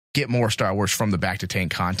Get more Star Wars from the Bacta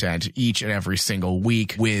Tank content each and every single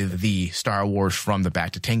week with the Star Wars from the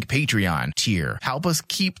Bacta Tank Patreon tier. Help us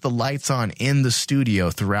keep the lights on in the studio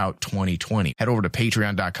throughout 2020. Head over to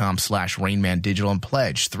patreon.com/RainmanDigital and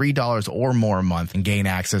pledge $3 or more a month and gain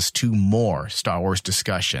access to more Star Wars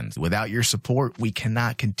discussions. Without your support, we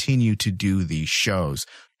cannot continue to do these shows.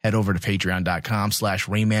 Head over to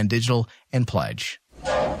patreon.com/RainmanDigital and pledge.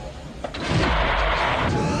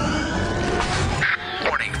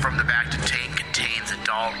 From the Bacta Tank contains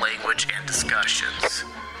adult language and discussions.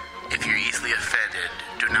 If you're easily offended,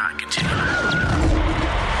 do not continue.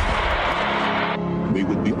 We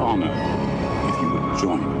would be honored if you would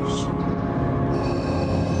join us.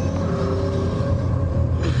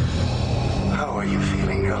 How are you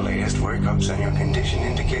feeling? Your latest workups on your condition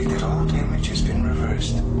indicate that all damage has been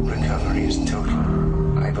reversed. Recovery is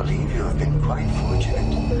total. I believe you have been quite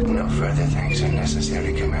fortunate. No further thanks are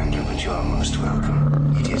necessary, Commander, but you are most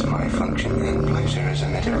welcome. It is my function and pleasure as a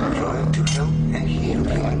medical droid to help and heal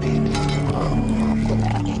human beings.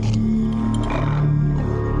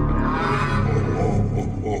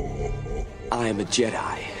 I am a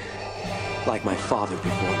Jedi, like my father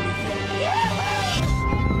before me.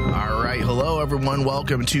 All right, hello everyone.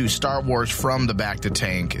 Welcome to Star Wars from the Bacta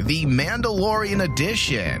Tank, the Mandalorian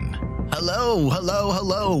edition.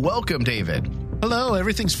 Hello. Welcome, David. Hello,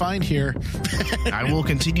 everything's fine here. I will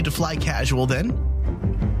continue to fly casual then.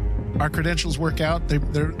 Our credentials work out.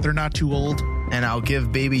 They're not too old. And I'll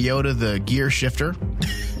give Baby Yoda the gear shifter.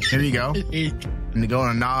 Here you go. I'm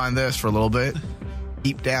going to gnaw on this for a little bit.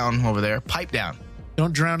 Keep down over there. Pipe down.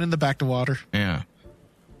 Don't drown in the Bacta water. Yeah.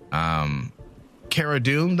 Cara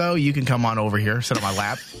Dune, though, you can come on over here. Sit on my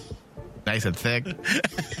lap. Nice and thick.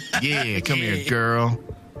 Yeah, come here, girl.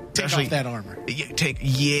 Take off that armor.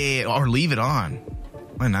 Or leave it on.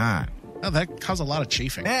 Why not? Oh, that caused a lot of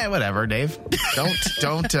chafing. Whatever, Dave. Don't.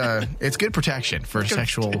 It's good protection for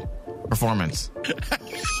sexual performance.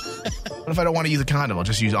 What if I don't want to use a condom? I'll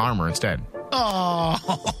just use armor instead. Oh.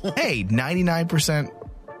 Hey, 99%.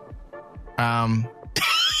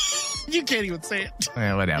 You can't even say it.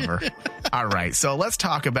 Whatever. All right, so let's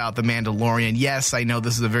talk about The Mandalorian. Yes, I know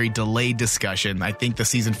this is a very delayed discussion. I think the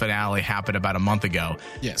season finale happened about a month ago.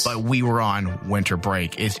 Yes. But we were on winter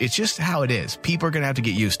break. It's just how it is. People are going to have to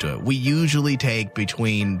get used to it. We usually take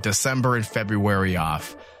between December and February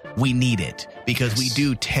off. We need it because we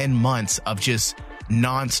do 10 months of just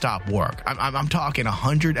nonstop work. I'm talking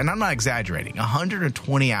 100, and I'm not exaggerating,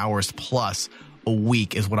 120 hours plus a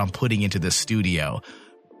week is what I'm putting into the studio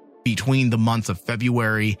between the months of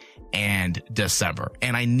February and December.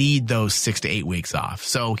 And I need those 6 to 8 weeks off.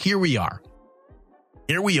 So here we are.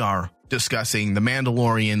 Here we are discussing The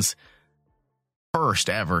Mandalorian's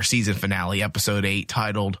first ever season finale, episode 8,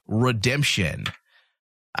 titled Redemption.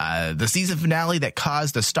 The season finale that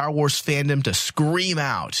caused the Star Wars fandom to scream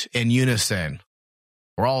out in unison.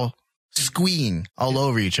 We're all squeeing all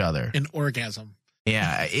over each other. An orgasm.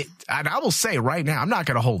 Yeah, and I will say right now, I'm not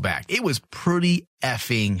going to hold back. It was pretty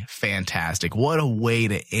effing fantastic. What a way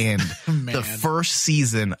to end the first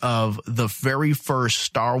season of the very first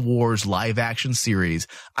Star Wars live action series.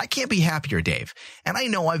 I can't be happier, Dave. And I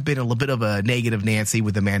know I've been a little bit of a negative Nancy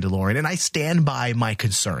with The Mandalorian, and I stand by my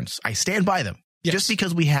concerns. I stand by them. Yes. Just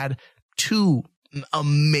because we had 2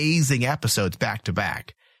 amazing episodes back to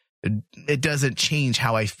back, it doesn't change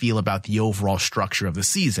how I feel about the overall structure of the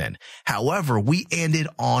season. However, we ended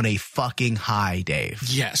on a fucking high, Dave.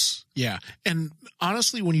 Yes. Yeah. And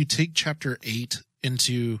honestly, when you take chapter 8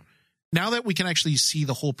 into now that we can actually see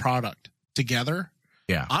the whole product together.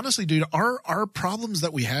 Yeah. Honestly, dude, our problems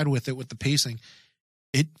that we had with it, with the pacing,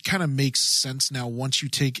 it kind of makes sense now when you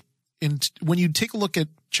take a look at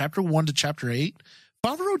chapter 1 to chapter 8,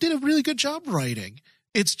 Favreau did a really good job writing.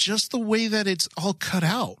 It's just the way that it's all cut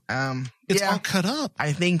out. It's all cut up.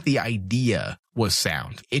 I think the idea was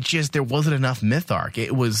sound. It's just there wasn't enough myth arc.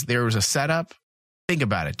 There was a setup. Think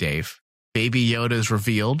about it, Dave. Baby Yoda is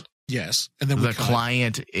revealed. Yes. And then the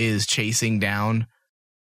client is chasing down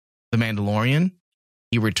the Mandalorian.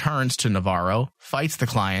 He returns to Navarro, fights the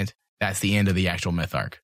client. That's the end of the actual myth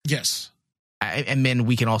arc. Yes. And then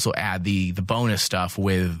we can also add the bonus stuff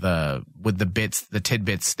with the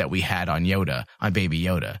tidbits that we had on Baby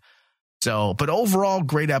Yoda. So, but overall,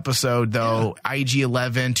 great episode though. Yeah.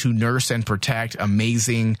 IG-11 to nurse and protect,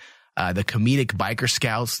 amazing. The comedic biker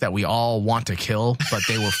scouts that we all want to kill, but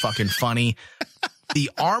they were fucking funny.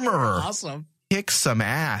 The armorer kicks some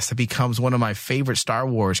ass. It becomes one of my favorite Star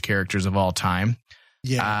Wars characters of all time.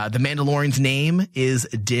 Yeah. The Mandalorian's name is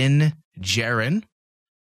Din Djarin.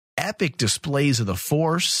 Epic displays of the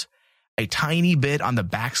Force, a tiny bit on the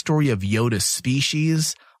backstory of Yoda's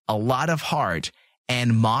species, a lot of heart,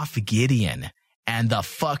 and Moff Gideon and the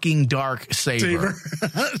fucking dark saber.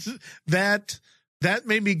 that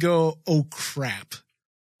made me go, oh crap,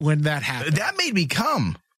 when that happened. That made me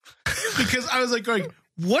come. Because I was like going,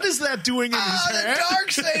 what is that doing in his hand? The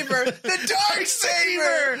dark saber! The dark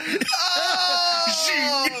saber! Oh,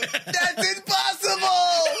 that's impossible!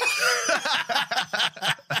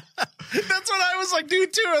 That's what I was like,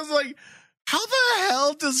 dude, too. I was like, how the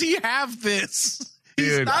hell does he have this?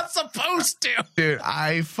 He's not supposed to. Dude,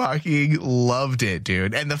 I fucking loved it,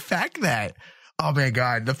 dude. And the fact that, oh my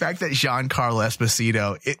God, the fact that Giancarlo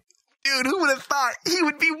Esposito, dude, who would have thought he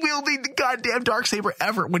would be wielding the goddamn darksaber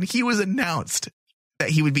ever when he was announced that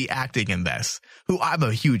he would be acting in this, who I'm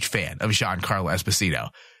a huge fan of Giancarlo Esposito.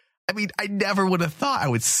 I mean, I never would have thought I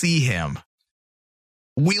would see him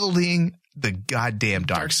wielding the goddamn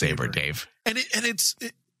darksaber, Dave. And it's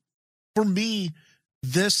for me,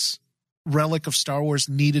 this relic of Star Wars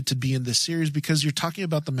needed to be in this series because you're talking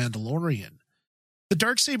about the Mandalorian. The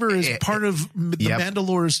darksaber is part of the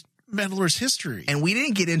Mandalorian's history. And we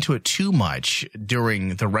didn't get into it too much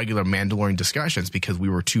during the regular Mandalorian discussions because we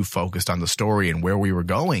were too focused on the story and where we were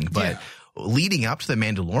going. But leading up to the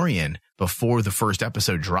Mandalorian, before the first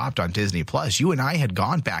episode dropped on Disney Plus, you and I had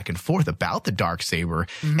gone back and forth about the darksaber.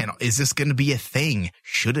 And is this going to be a thing?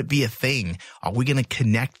 Should it be a thing? Are we going to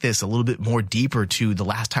connect this a little bit more deeper to the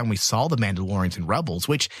last time we saw the Mandalorians and Rebels,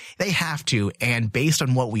 which they have to. And based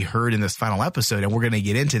on what we heard in this final episode, and we're going to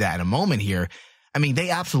get into that in a moment here, I mean,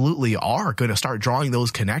 they absolutely are going to start drawing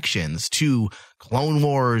those connections to Clone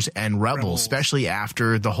Wars and Rebels, especially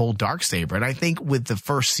after the whole darksaber. And I think with the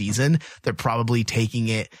first season, they're probably taking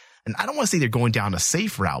it, and I don't want to say they're going down a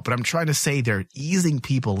safe route, but I'm trying to say they're easing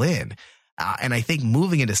people in. And I think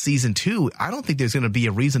moving into season 2, I don't think there's going to be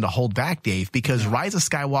a reason to hold back, Dave, because Rise of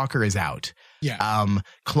Skywalker is out.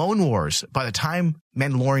 Clone Wars, by the time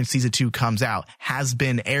Mandalorian season 2 comes out, has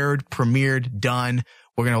been aired, premiered, done.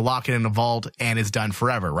 We're going to lock it in a vault and it's done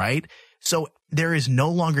forever, right? So there is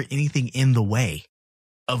no longer anything in the way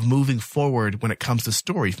of moving forward when it comes to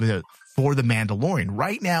story for the Mandalorian.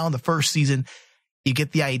 Right now in the first season, you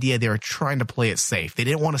get the idea they're trying to play it safe. They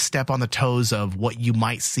didn't want to step on the toes of what you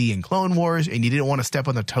might see in Clone Wars, and you didn't want to step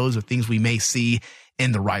on the toes of things we may see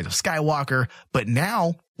in the Rise of Skywalker. But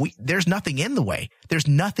now there's nothing in the way. There's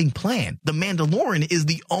nothing planned. The Mandalorian is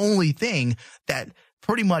the only thing that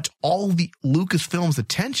pretty much all the Lucasfilm's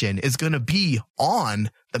attention is going to be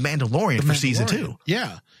on the Mandalorian for season 2.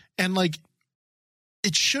 Yeah. And like,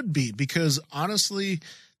 it should be, because honestly,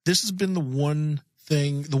 this has been the one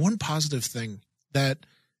positive thing that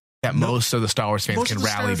most of the Star Wars fans can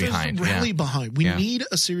rally behind. We need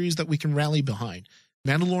a series that we can rally behind.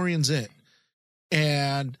 Mandalorian's it.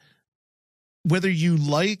 And whether you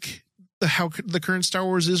like how the current Star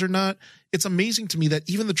Wars is or not, it's amazing to me that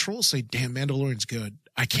even the trolls say, damn, Mandalorian's good.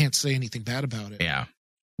 I can't say anything bad about it. Yeah.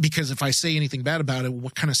 Because if I say anything bad about it,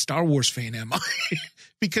 what kind of Star Wars fan am I?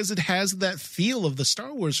 Because it has that feel of the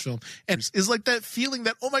Star Wars film. And it's like that feeling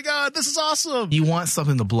that, oh my God, this is awesome. You want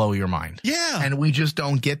something to blow your mind. Yeah. And we just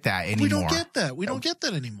don't get that anymore. We don't get that. We don't get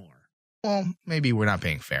that anymore. Well, maybe we're not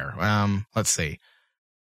being fair. Let's see.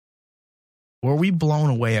 Were we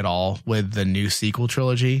blown away at all with the new sequel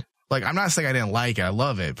trilogy? Like, I'm not saying I didn't like it. I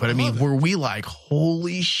love it. But I mean, were we like,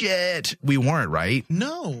 holy shit? We weren't, right?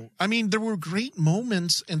 No. I mean, there were great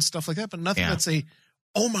moments and stuff like that, but nothing that say,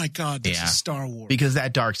 oh my God, this is Star Wars. Because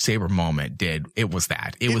that darksaber moment was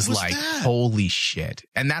that. It was like, holy shit.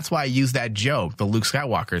 And that's why I used that joke, the Luke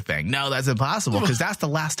Skywalker thing. No, that's impossible, because that's the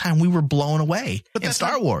last time we were blown away in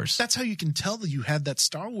Star Wars. That's how you can tell that you had that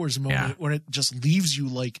Star Wars moment when it just leaves you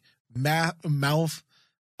like mouth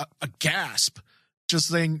a gasp. Just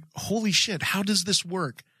saying, holy shit, how does this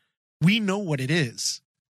work? We know what it is.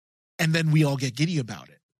 And then we all get giddy about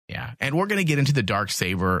it. Yeah. And we're going to get into the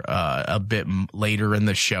darksaber a bit later in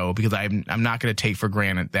the show, because I'm not going to take for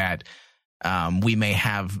granted that we may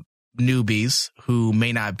have newbies who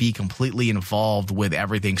may not be completely involved with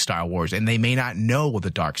everything Star Wars, and they may not know what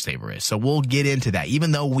the darksaber is. So we'll get into that.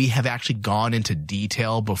 Even though we have actually gone into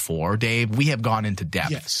detail before, Dave, we have gone into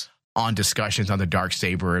depth. Yes. On discussions on the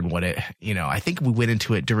darksaber and what it, I think we went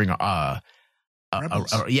into it during a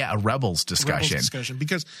Rebels discussion.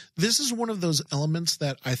 Because this is one of those elements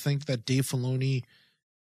that I think that Dave Filoni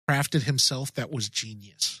crafted himself that was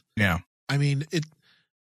genius. Yeah. I mean,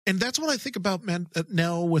 and that's what I think about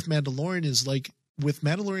now with Mandalorian is like, with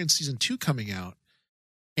Mandalorian season 2 coming out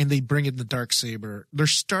and they bring in the darksaber, they're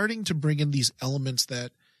starting to bring in these elements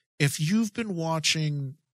that if you've been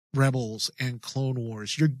watching Rebels and Clone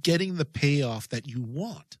Wars, you're getting the payoff that you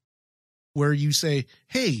want, where you say,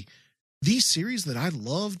 hey, these series that I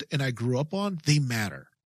loved and I grew up on, they matter.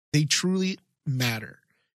 They truly matter.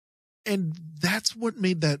 And that's what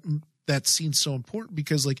made that scene so important,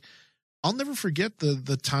 because like I'll never forget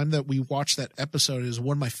the time that we watched that episode. Is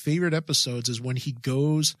one of my favorite episodes is when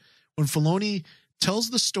Filoni tells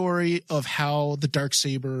the story of how the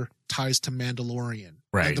Darksaber ties to Mandalorian,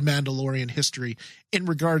 right? The Mandalorian history in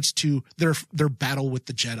regards to their battle with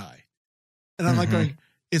the Jedi. And I'm like going,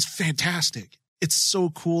 it's fantastic. It's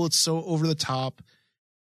so cool. It's so over the top.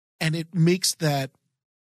 And it makes that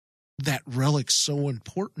relic so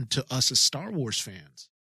important to us as Star Wars fans.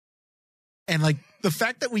 And like the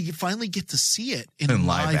fact that we finally get to see it in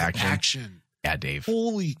live action. Yeah, Dave.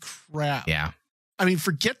 Holy crap. Yeah. I mean,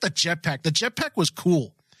 forget the jetpack. The jetpack was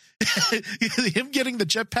cool. Him getting the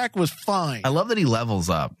jetpack was fine. I love that he levels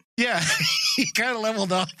up. Yeah, he kind of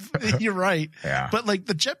leveled up. You're right. Yeah. But like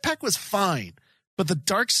the jetpack was fine. But the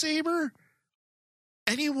Darksaber,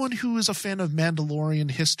 anyone who is a fan of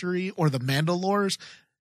Mandalorian history or the Mandalores,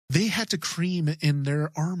 they had to cream in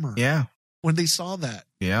their armor. Yeah. When they saw that.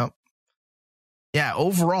 Yeah. Yeah,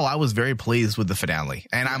 overall, I was very pleased with the finale.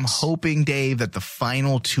 And I'm hoping, Dave, that the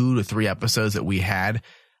final 2 to 3 episodes that we had,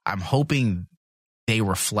 I'm hoping they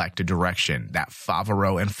reflect a direction that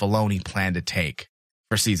Favreau and Filoni plan to take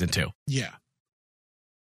for season 2. Yeah.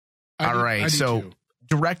 All right. So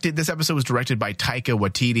this episode was directed by Taika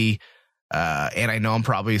Waititi. And I know I'm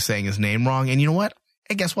probably saying his name wrong. And you know what?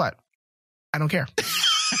 And guess what? I don't care.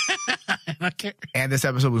 Okay. And this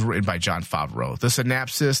episode was written by Jon Favreau. The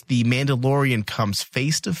synopsis: the Mandalorian comes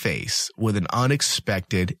face to face with an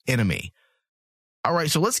unexpected enemy. All right,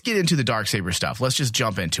 so let's get into the Darksaber stuff. Let's just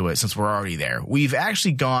jump into it since we're already there. We've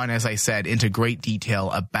actually gone, as I said, into great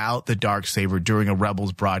detail about the Darksaber during a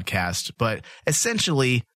Rebels broadcast, but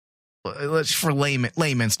essentially, let's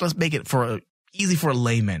make it easy for a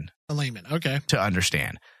layman. A layman, okay. To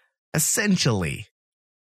understand. Essentially,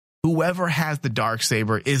 whoever has the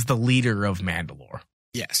Darksaber is the leader of Mandalore.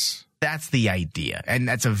 Yes. That's the idea. And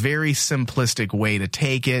that's a very simplistic way to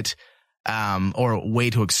take it, or a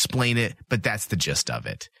way to explain it, but that's the gist of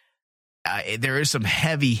it. There is some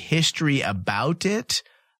heavy history about it.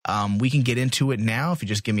 We can get into it now if you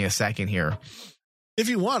just give me a second here. If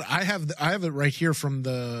you want, I have it right here from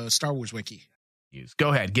the Star Wars wiki. Go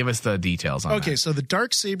ahead. Give us the details on that. Okay, so the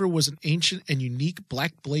Darksaber was an ancient and unique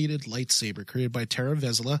black-bladed lightsaber created by Tara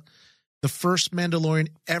Vesla, the first Mandalorian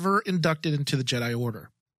ever inducted into the Jedi Order,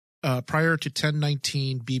 prior to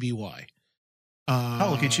 1019 BBY.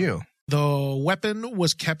 Look at you. The weapon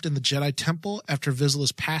was kept in the Jedi Temple after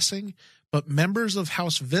Vizsla's passing, but members of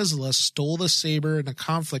House Vizsla stole the saber in a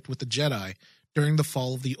conflict with the Jedi during the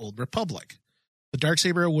fall of the Old Republic. The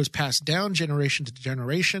Darksaber was passed down generation to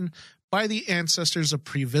generation by the ancestors of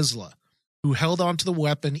Pre-Vizsla, who held on to the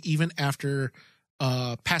weapon even after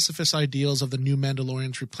pacifist ideals of the new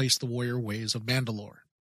Mandalorians replaced the warrior ways of Mandalore.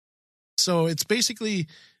 So it's basically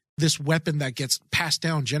this weapon that gets passed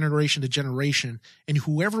down generation to generation, and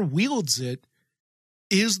whoever wields it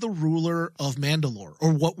is the ruler of Mandalore,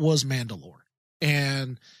 or what was Mandalore.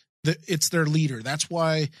 And it's their leader. That's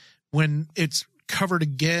why when it's covered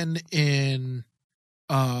again in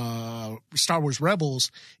Star Wars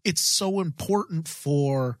Rebels, it's so important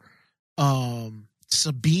for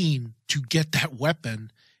Sabine to get that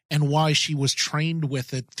weapon, and why she was trained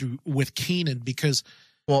with it with Kanan, because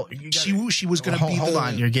she was going to be. Hold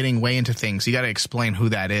on, you're getting way into things. You got to explain who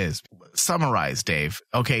that is. Summarize, Dave.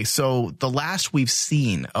 Okay, so the last we've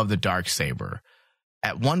seen of the Darksaber,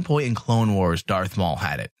 at one point in Clone Wars, Darth Maul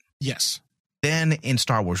had it. Yes. Then in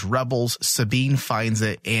Star Wars Rebels, Sabine finds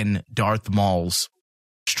it in Darth Maul's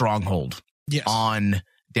stronghold on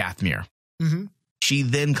Dathomir. Mm-hmm. She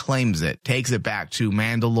then claims it, takes it back to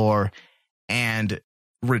Mandalore, and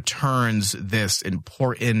returns this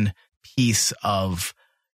important piece of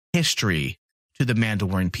history to the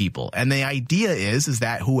Mandalorian people. And the idea is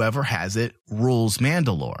that whoever has it rules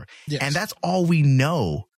Mandalore. Yes. And that's all we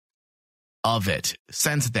know of it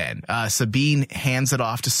since then. Sabine hands it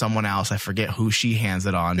off to someone else. I forget who she hands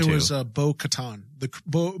it on to. It was Bo-Katan,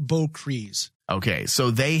 Bo Kryze. Okay,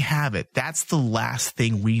 so they have it. That's the last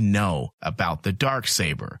thing we know about the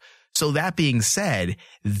Darksaber. So that being said,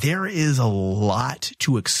 there is a lot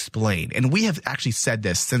to explain. And we have actually said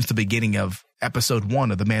this since the beginning of episode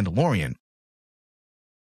 1 of The Mandalorian.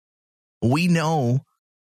 We know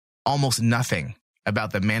almost nothing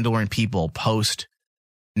about the Mandalorian people post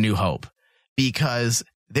New Hope, because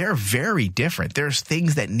they're very different. There's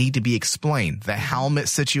things that need to be explained. The helmet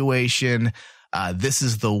situation, this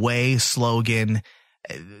is the way slogan,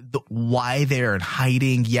 why they're in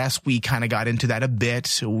hiding. Yes, we kind of got into that a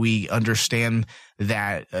bit. We understand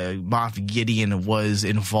that Moff Gideon was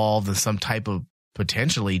involved in some type of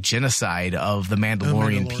potentially genocide of the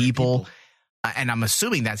Mandalorian people. And I'm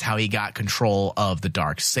assuming that's how he got control of the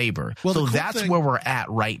Darksaber. Well, so the cool that's thing- where we're at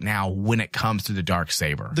right now when it comes to the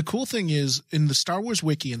Darksaber. The cool thing is in the Star Wars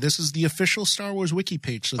Wiki, and this is the official Star Wars Wiki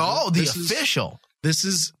page. So this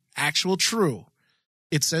is actual true.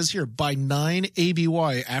 It says here, by 9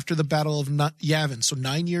 ABY, after the Battle of Yavin, so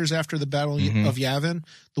 9 years after the Battle of Yavin,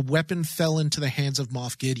 the weapon fell into the hands of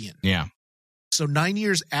Moff Gideon. Yeah. So 9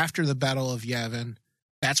 years after the Battle of Yavin,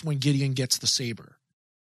 that's when Gideon gets the saber.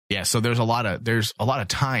 Yeah, so there's a lot of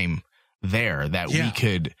time there that we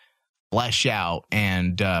could flesh out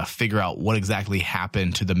and figure out what exactly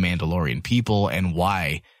happened to the Mandalorian people and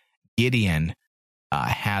why Gideon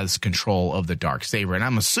has control of the Darksaber. And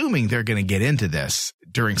I'm assuming they're going to get into this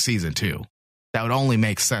during season 2. That would only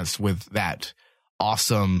make sense with that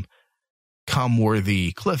awesome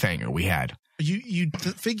come-worthy cliffhanger we had. You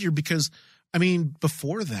figure because, I mean,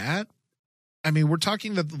 before that, I mean, we're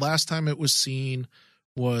talking that the last time it was seen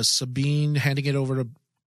was Sabine handing it over to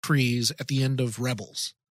Kryze at the end of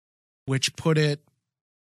Rebels, which put it,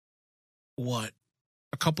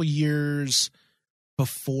 a couple years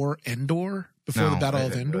before Endor? Before the Battle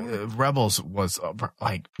of Endor? Rebels was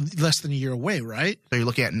like less than a year away, right? So you're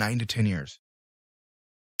looking at 9 to 10 years.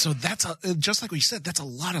 So that's just like we said, that's a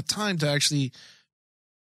lot of time to actually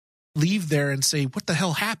leave there and say, what the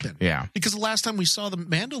hell happened? Yeah. Because the last time we saw the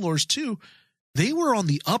Mandalores too, they were on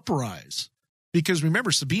the uprise. Because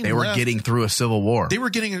remember, Sabine They were left. getting through a civil war. They were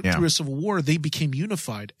getting through a civil war. They became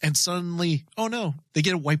unified. And suddenly, oh no, they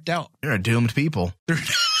get wiped out. They're a doomed people.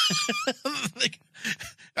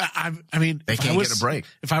 I mean, they can't get a break.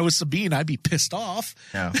 If I was Sabine, I'd be pissed off.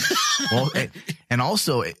 Yeah. Well, and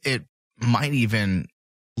also it might even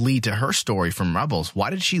lead to her story from Rebels.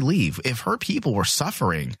 Why did she leave? If her people were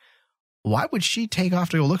suffering, why would she take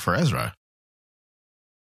off to go look for Ezra?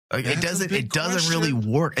 Like, it doesn't really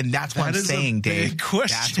work. And that's why I'm saying, Dave,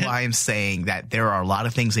 that's why I'm saying that there are a lot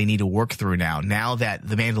of things they need to work through now. Now that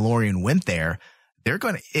the Mandalorian went there,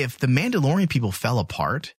 if the Mandalorian people fell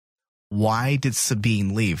apart, why did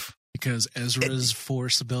Sabine leave? Because Ezra's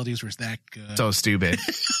force abilities were that good. So stupid.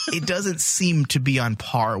 It doesn't seem to be on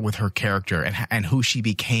par with her character and who she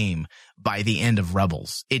became by the end of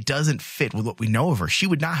Rebels. It doesn't fit with what we know of her. She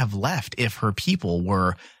would not have left if her people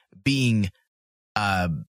were being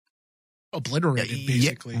obliterated,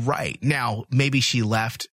 basically. Yeah, right. Now, maybe she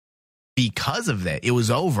left because of that. It was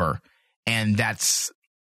over, and that's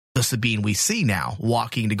the Sabine we see now,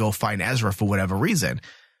 walking to go find Ezra for whatever reason.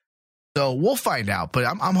 So we'll find out, but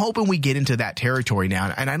I'm hoping we get into that territory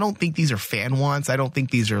now. And I don't think these are fan wants. I don't think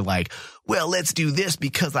these are like, well, let's do this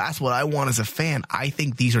because that's what I want as a fan. I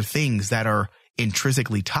think these are things that are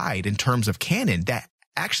intrinsically tied in terms of canon that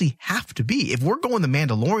actually have to be. If we're going the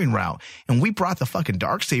Mandalorian route and we brought the fucking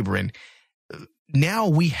Darksaber in, now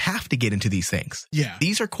we have to get into these things. Yeah.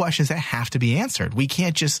 These are questions that have to be answered. We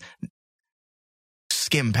can't just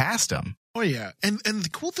skim past them. Oh yeah, and the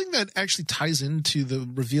cool thing that actually ties into the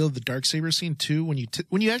reveal of the Darksaber scene too, when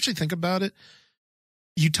you actually think about it,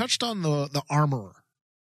 you touched on the armorer.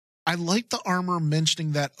 I like the armorer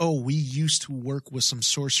mentioning that. Oh, we used to work with some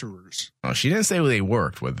sorcerers. Oh, she didn't say they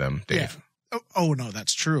worked with them, Dave. Yeah. Oh no,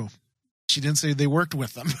 that's true. She didn't say they worked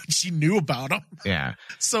with them. She knew about them. Yeah.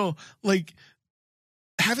 So like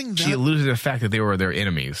having that, she alluded to the fact that they were their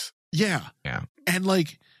enemies. Yeah. Yeah. And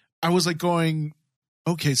like I was like going,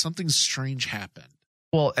 okay, something strange happened.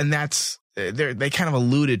 Well, and that's they kind of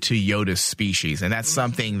alluded to Yoda's species, and that's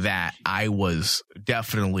something that I was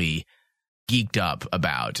definitely geeked up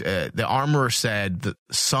about. The armorer said the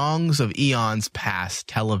songs of eons past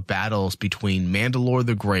tell of battles between Mandalore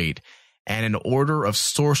the Great and an order of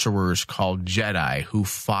sorcerers called Jedi who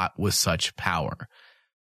fought with such power.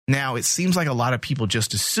 Now, it seems like a lot of people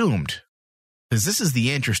just assumed, because this is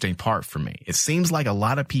the interesting part for me. It seems like a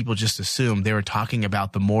lot of people just assumed they were talking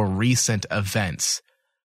about the more recent events,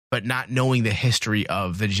 but not knowing the history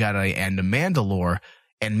of the Jedi and the Mandalore.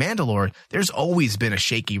 And Mandalore, there's always been a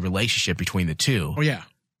shaky relationship between the two. Oh, yeah.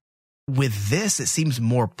 With this, it seems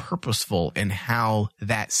more purposeful in how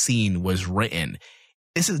that scene was written.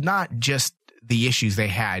 This is not just the issues they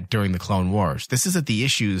had during the Clone Wars. This isn't the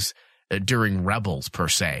issues during Rebels, per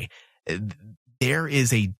se. There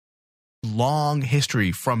is a long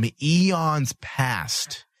history from eons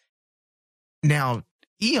past. Now,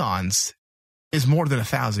 eons is more than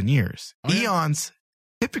 1,000 years. Oh, yeah. Eons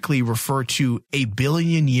typically refer to 1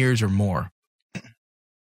 billion years or more.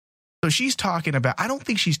 So she's talking about, I don't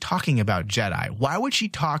think she's talking about Jedi. Why would she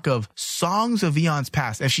talk of songs of eons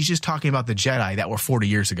past if she's just talking about the Jedi that were 40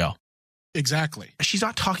 years ago? Exactly. She's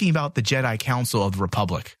not talking about the Jedi Council of the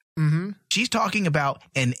Republic. Mm-hmm. She's talking about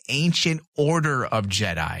an ancient order of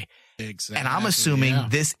Jedi. Exactly. And I'm assuming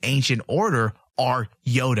this ancient order are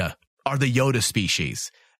the Yoda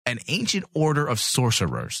species, an ancient order of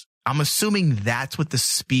sorcerers. I'm assuming that's what the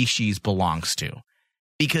species belongs to,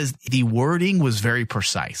 because the wording was very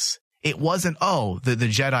precise. It wasn't, the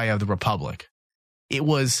Jedi of the Republic. It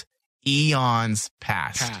was eons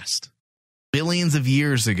past. Billions of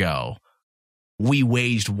years ago, we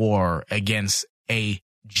waged war against a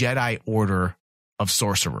Jedi order of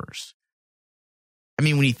sorcerers. I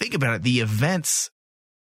mean, when you think about it, the events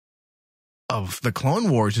of the Clone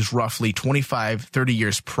Wars is roughly 25, 30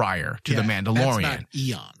 years prior to the Mandalorian. That's not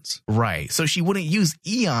eons. Right. So she wouldn't use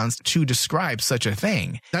eons to describe such a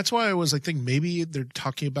thing. That's why I was like, thinking maybe they're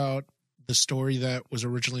talking about the story that was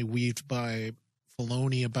originally weaved by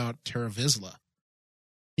Filoni about Terra Vizsla.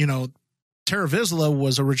 You know, Terra Vizsla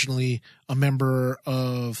was originally a member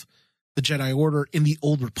of the Jedi Order in the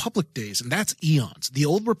Old Republic days, and that's eons. The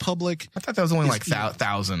Old Republic. I thought that was only like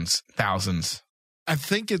thousands. I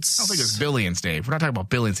think I don't think it's billions, Dave. We're not talking about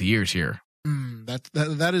billions of years here.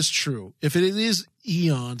 That is true. If it is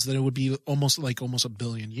eons, then it would be almost a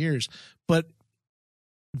billion years. But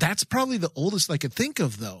that's probably the oldest I could think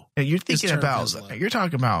of, though. And you're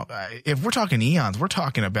talking about, if we're talking eons, we're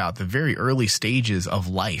talking about the very early stages of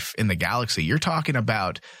life in the galaxy. You're talking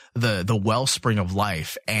about the wellspring of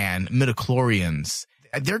life and midichlorians.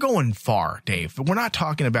 They're going far, Dave. We're not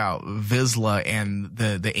talking about Vizsla and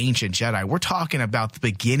the ancient Jedi. We're talking about the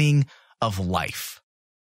beginning of life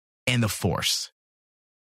and the Force.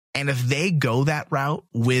 And if they go that route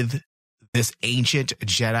with this ancient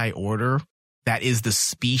Jedi order, that is the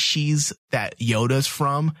species that Yoda's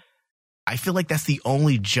from, I feel like that's the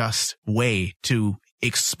only just way to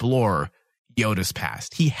explore Yoda's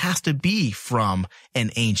past. He has to be from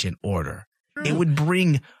an ancient order. It would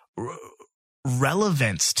bring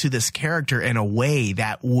relevance to this character in a way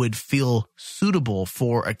that would feel suitable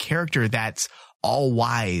for a character that's all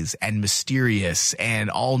wise and mysterious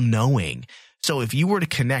and all knowing. So if you were to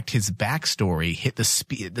connect his backstory,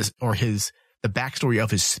 the backstory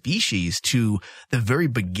of his species to the very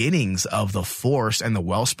beginnings of the Force and the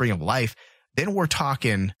wellspring of life, then we're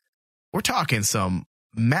talking some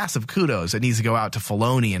massive kudos that needs to go out to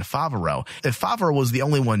Filoni and Favreau. If Favreau was the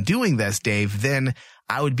only one doing this, Dave, then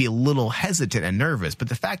I would be a little hesitant and nervous. But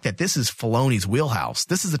the fact that this is Filoni's wheelhouse,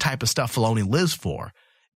 this is the type of stuff Filoni lives for,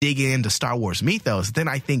 digging into Star Wars mythos, then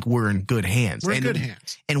I think we're in good hands. We're in good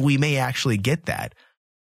hands. And we may actually get that.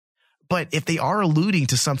 But if they are alluding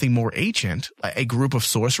to something more ancient, a group of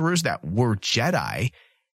sorcerers that were Jedi,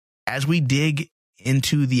 as we dig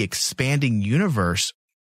into the expanding universe,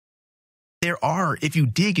 if you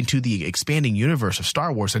dig into the expanding universe of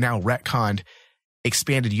Star Wars, and now retconned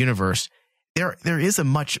expanded universe, there is a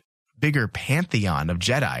much bigger pantheon of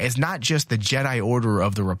Jedi. It's not just the Jedi Order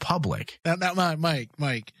of the Republic. Now,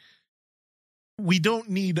 Mike, we don't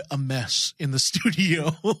need a mess in the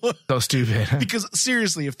studio. So stupid. Because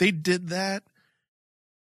seriously, if they did that,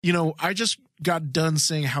 I just got done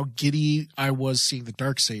saying how giddy I was seeing the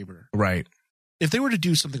Darksaber. Right. If they were to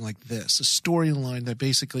do something like this, a storyline that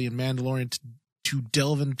basically in Mandalorian to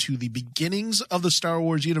delve into the beginnings of the Star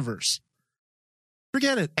Wars universe,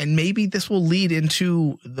 forget it. And maybe this will lead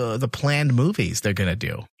into the planned movies they're going to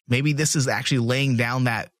do. Maybe this is actually laying down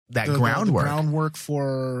that groundwork. The groundwork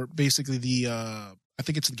for basically I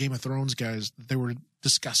think it's the Game of Thrones guys, they were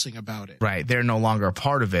discussing about it. Right. They're no longer a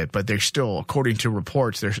part of it, but they're still, according to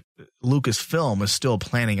reports, Lucasfilm is still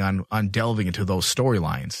planning on delving into those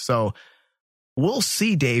storylines. So we'll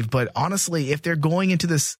see, Dave. But honestly, if they're going into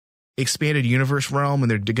this expanded universe realm and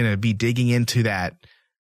they're going to be digging into that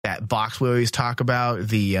box we always talk about,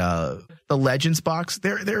 the Legends box,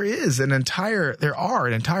 there are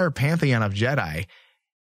an entire pantheon of Jedi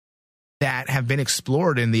that have been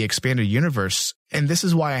explored in the expanded universe. And this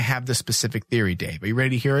is why I have this specific theory, Dave. Are you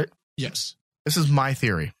ready to hear it? Yes. This is my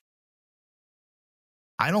theory.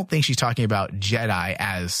 I don't think she's talking about Jedi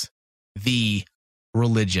as the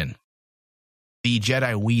religion, the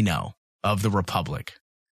Jedi we know of the Republic,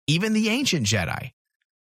 even the ancient Jedi.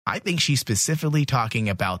 I think she's specifically talking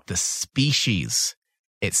about the species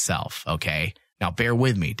itself, okay? Now, bear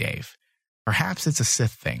with me, Dave. Perhaps it's a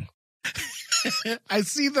Sith thing. I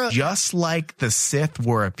see just like the Sith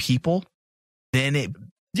were a people, then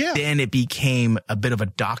it became a bit of a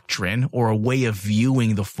doctrine or a way of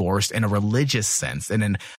viewing the Force in a religious sense, in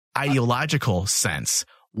an ideological sense.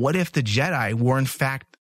 What if the Jedi were in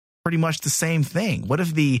fact pretty much the same thing? What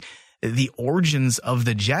if the origins of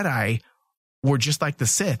the Jedi were just like the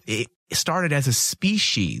Sith? It started as a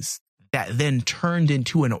species that then turned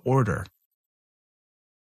into an order.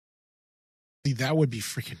 See, that would be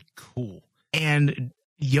freaking cool. And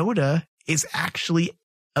Yoda is actually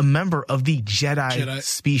a member of the Jedi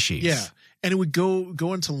species. Yeah. And it would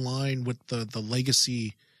go into line with the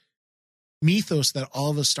legacy mythos that all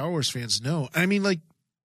of us Star Wars fans know. I mean, like,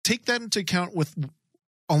 take that into account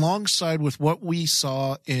alongside with what we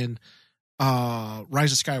saw in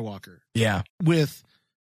Rise of Skywalker. Yeah. With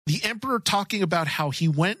the Emperor talking about how he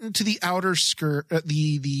went into the outer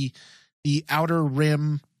the outer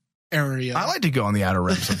rim area. I like to go on the outer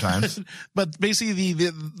rim sometimes. But basically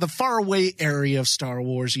the faraway area of Star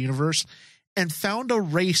Wars universe, and found a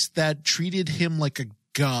race that treated him like a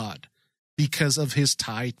god because of his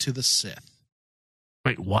tie to the Sith.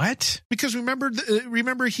 Wait, what? Because remember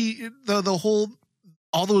the whole,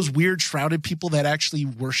 all those weird shrouded people that actually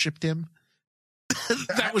worshipped him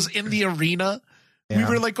that was in the arena. Yeah.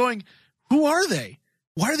 We were like going, who are they?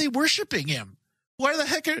 Why are they worshiping him? Who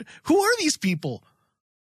are these people?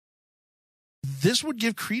 This would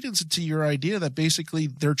give credence to your idea that basically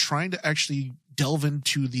they're trying to actually delve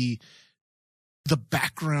into the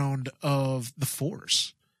background of the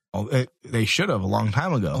Force. Oh, they should have a long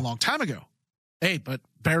time ago. Hey, but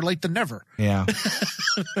better late than never. Yeah.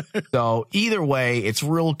 So either way, it's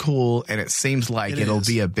real cool, and it seems like it'll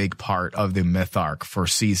be a big part of the myth arc for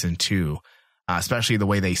season 2, especially the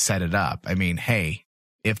way they set it up. I mean, hey,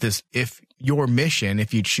 if your mission,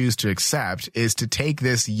 if you choose to accept, is to take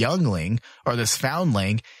this youngling or this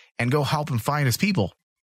foundling and go help him find his people.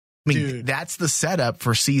 I mean, that's the setup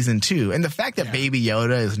for season 2. And the fact that Baby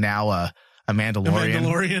Yoda is now a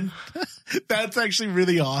Mandalorian. That's actually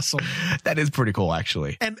really awesome. That is pretty cool,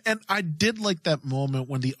 actually. And I did like that moment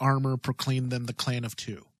when the armor proclaimed them the clan of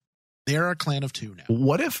 2. They're a clan of 2 now.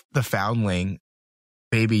 What if the foundling,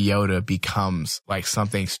 Baby Yoda, becomes like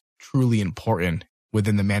something truly important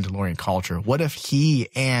within the Mandalorian culture? What if he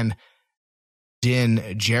and Din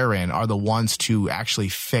Djarin are the ones to actually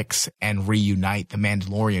fix and reunite the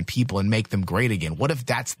Mandalorian people and make them great again? What if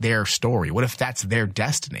that's their story? What if that's their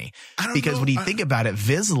destiny? Because when you think about it,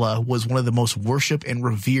 Vizsla was one of the most worshipped and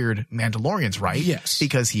revered Mandalorians, right? Yes.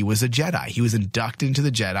 Because he was a Jedi. He was inducted into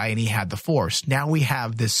the Jedi and he had the Force. Now we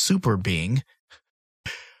have this super being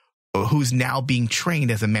who's now being trained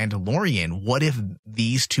as a Mandalorian. What if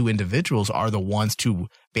these two individuals are the ones to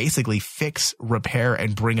basically fix, repair,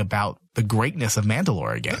 and bring about the greatness of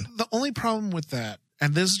Mandalore again? The only problem with that,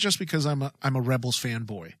 and this is just because I'm a Rebels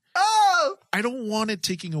fanboy. Oh! I don't want it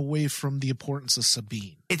taking away from the importance of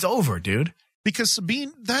Sabine. It's over, dude. Because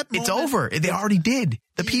Sabine, it's over. They already did.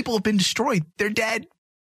 The people have been destroyed. They're dead.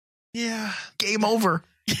 Yeah. Game over.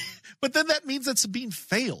 But then that means that Sabine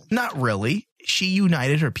failed. Not really. She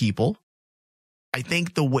united her people. I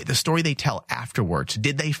think the story they tell afterwards,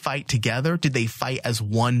 did they fight together? Did they fight as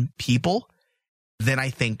one people? Then I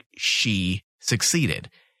think she succeeded.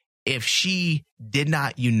 If she did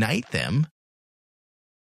not unite them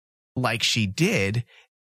like she did,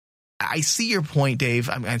 I see your point, Dave.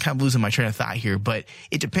 I'm kind of losing my train of thought here, but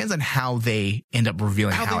it depends on how they end up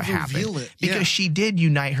revealing how it happened. Because she did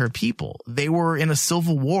unite her people. They were in a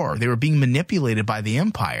civil war. They were being manipulated by the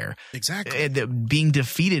Empire. Exactly. Being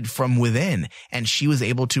defeated from within. And she was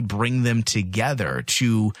able to bring them together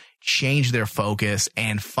to change their focus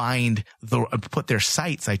and put their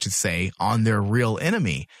sights, I should say, on their real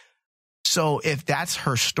enemy. So if that's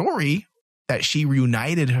her story, that she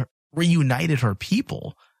reunited her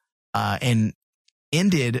people, and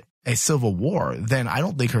ended a civil war, then I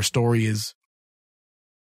don't think her story is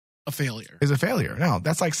a failure. No,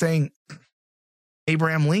 that's like saying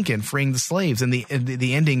Abraham Lincoln freeing the slaves and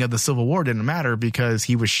the ending of the Civil War didn't matter because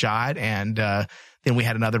he was shot, and then we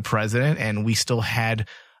had another president, and we still had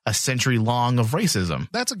a century long of racism.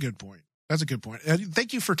 That's a good point.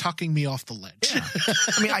 Thank you for talking me off the ledge. Yeah.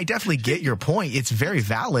 I mean, I definitely get your point. It's very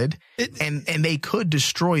valid, and they could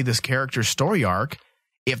destroy this character's story arc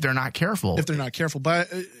if they're not careful.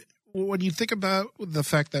 But when you think about the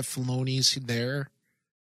fact that Filoni's there,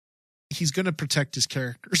 he's going to protect his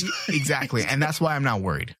characters. Exactly. And that's why I'm not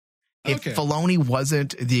worried. If Filoni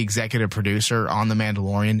wasn't the executive producer on The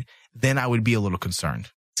Mandalorian, then I would be a little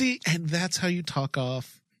concerned. See, and that's how you talk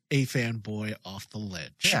off a fanboy off the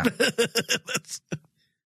ledge. Yeah.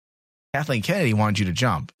 Kathleen Kennedy wanted you to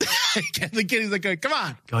jump. Kathleen Kennedy's like, come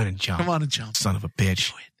on. Go ahead and jump. Come on and jump. Son of a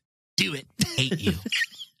bitch. Do it. Hate you.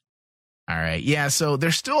 All right. Yeah. So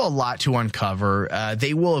there's still a lot to uncover.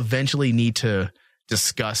 They will eventually need to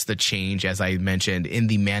discuss the change, as I mentioned, in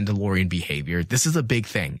the Mandalorian behavior. This is a big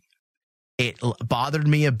thing. It bothered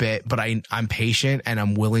me a bit, but I'm patient and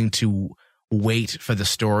I'm willing to wait for the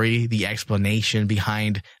story, the explanation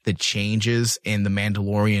behind the changes in the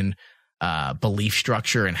Mandalorian belief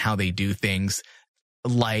structure and how they do things,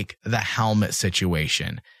 like the helmet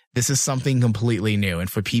situation. This is something completely new. And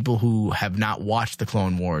for people who have not watched the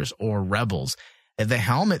Clone Wars or Rebels, the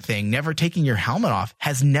helmet thing, never taking your helmet off,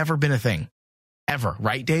 has never been a thing. Ever.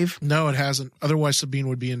 Right, Dave? No, it hasn't. Otherwise, Sabine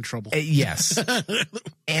would be in trouble. Yes.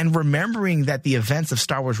 And remembering that the events of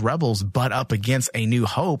Star Wars Rebels butt up against A New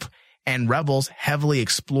Hope, and Rebels heavily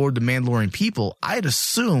explored the Mandalorian people, I'd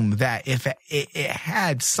assume that if it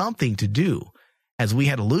had something to do, as we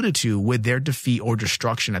had alluded to, with their defeat or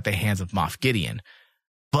destruction at the hands of Moff Gideon.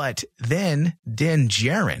 But then Din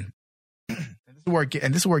Djarin, and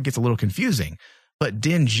this is where it gets a little confusing, but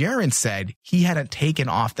Din Djarin said he hadn't taken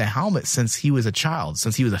off the helmet since he was a child,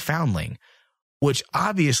 since he was a foundling, which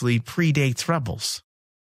obviously predates Rebels.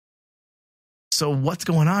 So what's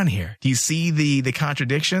going on here? Do you see the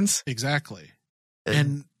contradictions? Exactly.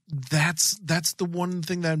 And that's the one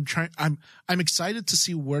thing that I'm excited to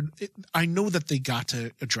see where I know that they got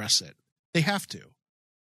to address it. They have to,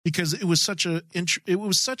 because it was such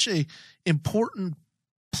a important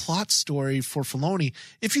plot story for Filoni.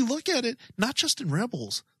 If you look at it, not just in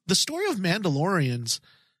Rebels, the story of Mandalorians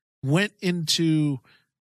went into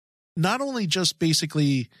not only just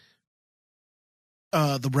basically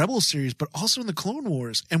the Rebels series, but also in the Clone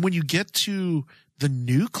Wars. And when you get to the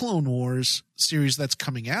new Clone Wars series that's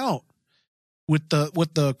coming out, with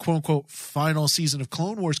the quote unquote final season of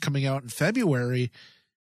Clone Wars coming out in February,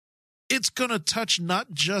 it's going to touch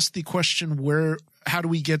not just the question how do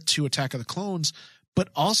we get to Attack of the Clones, but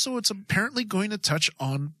also it's apparently going to touch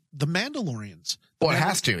on the Mandalorians. Well, it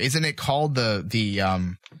has to. Isn't it called the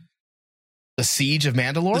Siege of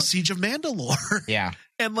Mandalore? The Siege of Mandalore. Yeah.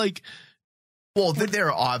 And well, there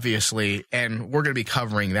are obviously, and we're going to be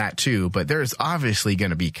covering that too, but there's obviously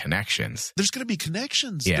going to be connections. There's going to be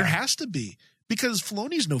connections. Yeah. There has to be, because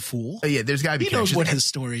Filoni's no fool. Yeah, there's got to be He connections. knows what his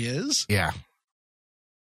story is. Yeah.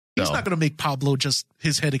 He's not going to make Pablo just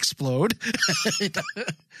his head explode.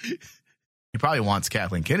 He probably wants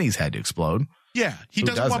Kathleen Kenney's head to explode. Yeah, he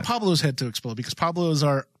doesn't want Pablo's head to explode, because Pablo is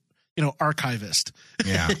our, archivist.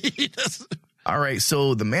 Yeah. He doesn't. All right,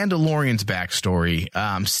 so the Mandalorian's backstory,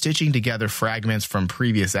 stitching together fragments from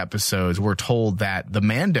previous episodes, we're told that the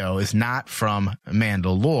Mando is not from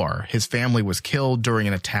Mandalore. His family was killed during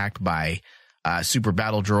an attack by super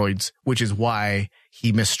battle droids, which is why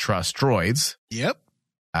he mistrusts droids. Yep.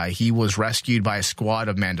 He was rescued by a squad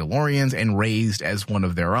of Mandalorians and raised as one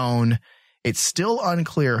of their own. It's still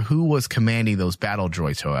unclear who was commanding those battle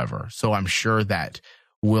droids, however, so I'm sure that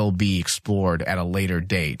will be explored at a later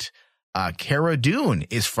date. Cara Dune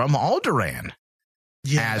is from Alderaan.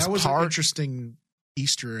 Yeah, that was an interesting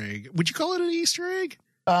Easter egg. Would you call it an Easter egg?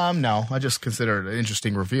 No, I just consider it an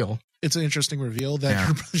interesting reveal. It's an interesting reveal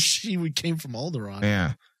that she came from Alderaan.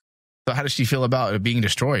 Yeah. So how does she feel about it being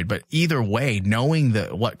destroyed? But either way, knowing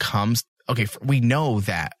what comes, we know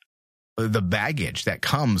that the baggage that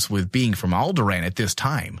comes with being from Alderaan at this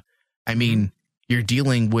time. I mean, you're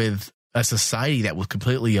dealing with a society that was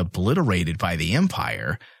completely obliterated by the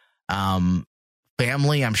Empire.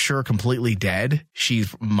 Family, I'm sure, completely dead. She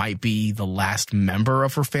might be the last member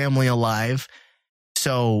of her family alive.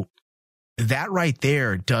 So that right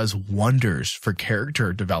there does wonders for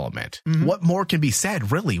character development. Mm-hmm. What more can be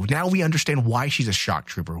said, really? Now we understand why she's a shock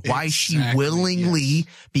trooper, why she willingly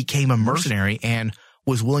became a mercenary and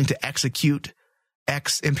was willing to execute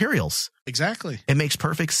ex-Imperials. Exactly. It makes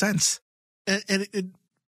perfect sense. And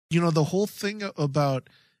the whole thing about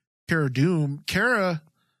Cara Dune, her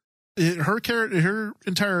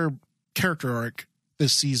entire character arc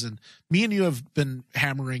this season, me and you have been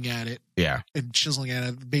hammering at it, and chiseling at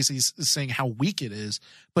it, basically saying how weak it is.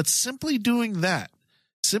 But simply doing that,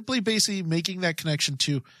 basically making that connection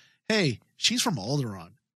to, hey, she's from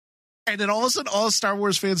Alderaan, and then all of a sudden, all Star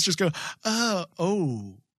Wars fans just go,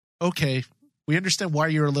 oh, okay, we understand why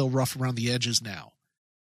you're a little rough around the edges now,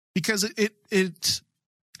 because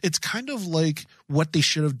it's kind of like what they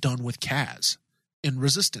should have done with Kaz in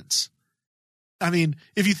Resistance. I mean,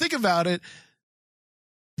 if you think about it,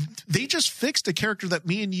 they just fixed a character that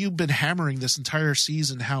me and you've been hammering this entire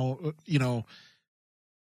season, how,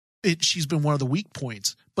 she's been one of the weak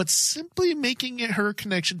points, but simply making it her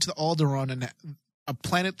connection to the Alderaan and a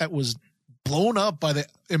planet that was blown up by the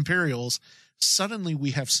Imperials, suddenly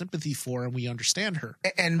we have sympathy for and we understand her.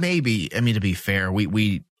 And maybe, I mean, to be fair,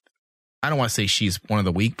 I don't want to say she's one of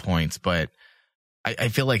the weak points, but I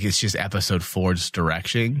feel like it's just episode 4's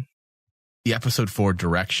direction. The episode 4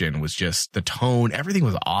 direction was just the tone. Everything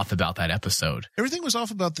was off about that episode. Everything was off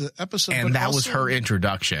about the episode. And that was her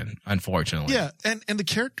introduction, unfortunately. Yeah. And the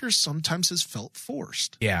character sometimes has felt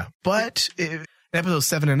forced. Yeah. But in episode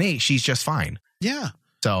 7 and 8, she's just fine. Yeah.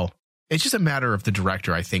 So it's just a matter of the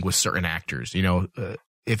director, I think, with certain actors.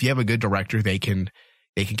 If you have a good director, they can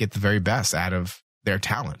they can get the very best out of their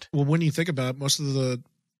talent. Well, when you think about it, most of the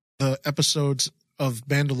episodes of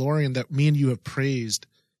Mandalorian that me and you have praised,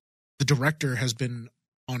 the director has been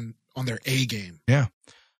on their A game. Yeah.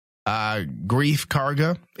 Grief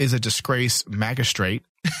Karga is a disgraced magistrate.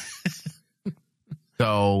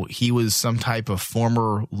 So he was some type of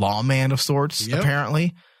former lawman of sorts,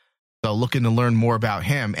 apparently. So looking to learn more about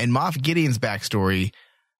him. And Moff Gideon's backstory,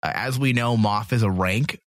 as we know, Moff is a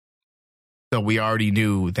rank. So we already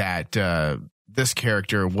knew that this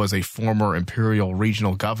character was a former Imperial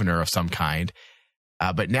regional governor of some kind.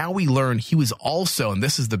 But now we learn he was also, and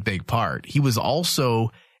this is the big part, he was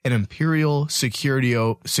also an Imperial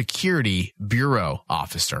Security Bureau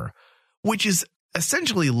officer, which is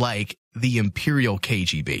essentially like the Imperial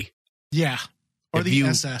KGB. Yeah. Or the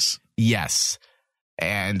SS. Yes.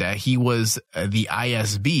 And he was the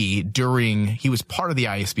ISB he was part of the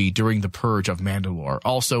ISB during the purge of Mandalore.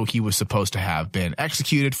 Also, he was supposed to have been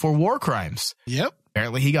executed for war crimes. Yep.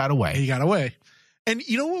 Apparently he got away. And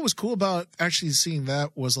you know what was cool about actually seeing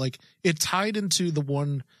that was like it tied into the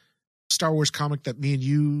one Star Wars comic that me and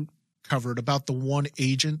you covered about the one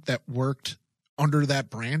agent that worked under that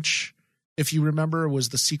branch. If you remember, was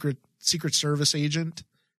the Secret Service agent. It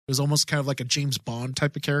was almost kind of like a James Bond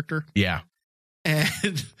type of character. Yeah.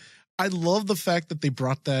 And I love the fact that they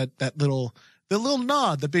brought the little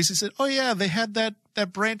nod that basically said, oh yeah, they had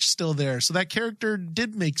that branch still there. So that character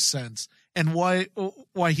did make sense and why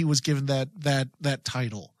he was given that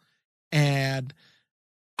title. And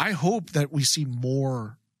I hope that we see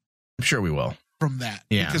more. I'm sure we will from that.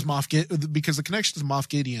 Yeah. Because the connection to Moff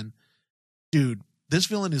Gideon, dude, this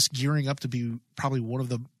villain is gearing up to be probably one of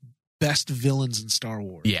the best villains in Star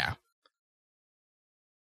Wars. Yeah.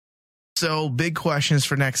 So big questions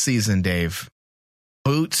for next season, Dave.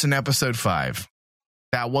 Boots in episode 5.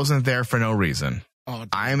 That wasn't there for no reason. Oh,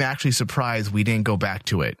 I'm actually surprised we didn't go back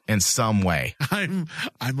to it in some way.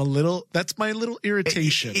 That's my little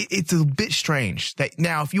irritation. It's a bit strange that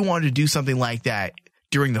now if you wanted to do something like that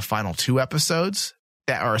during the final 2 episodes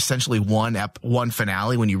that are essentially one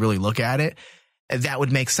finale when you really look at it, that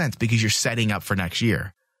would make sense because you're setting up for next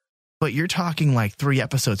year. But you're talking like 3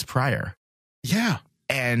 episodes prior. Yeah.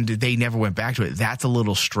 And they never went back to it. That's a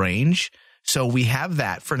little strange. So we have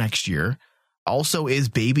that for next year. Also, is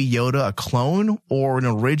Baby Yoda a clone or an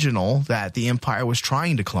original that the Empire was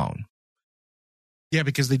trying to clone? Yeah,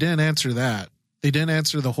 because they didn't answer that. They didn't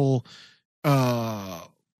answer the whole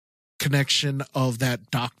connection of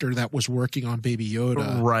that doctor that was working on Baby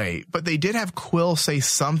Yoda. Right. But they did have Quill say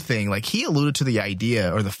something. Like he alluded to the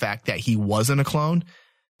idea or the fact that he wasn't a clone.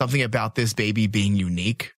 Something about this baby being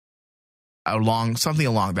unique. Something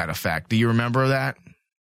along that effect. Do you remember that?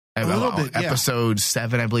 A little bit, yeah. Episode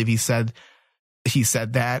 7, I believe he said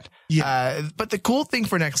that. Yeah. But the cool thing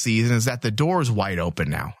for next season is that the door is wide open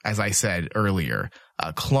now. As I said earlier,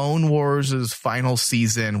 Clone Wars' final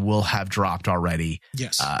season will have dropped already.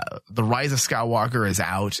 Yes. The Rise of Skywalker is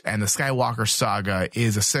out, and the Skywalker saga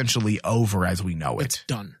is essentially over as we know it.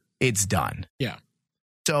 It's done. Yeah.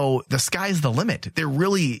 So the sky's the limit. There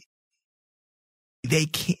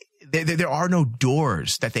are no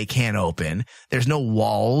doors that they can't open. There's no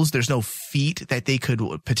walls. There's no feet that they could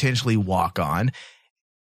potentially walk on.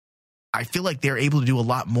 I feel like they're able to do a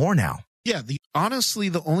lot more now. Yeah. Honestly,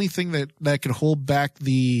 the only thing that could hold back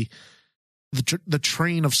the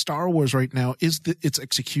train of Star Wars right now is its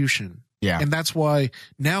execution. Yeah. And that's why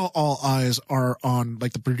now all eyes are on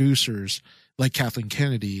like the producers like Kathleen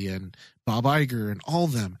Kennedy and Bob Iger and all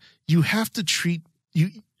of them. You have to treat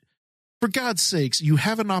for God's sakes, you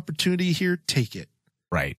have an opportunity here, take it.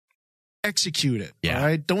 Right. Execute it. Yeah. All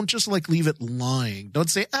right. Don't just like leave it lying. Don't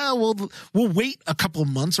say, we'll wait a couple of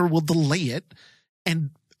months or we'll delay it.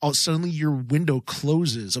 And suddenly your window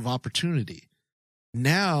closes of opportunity.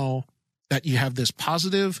 Now that you have this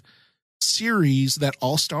positive series that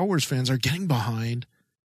all Star Wars fans are getting behind,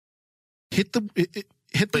 hit the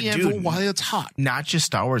anvil while it's hot. Not just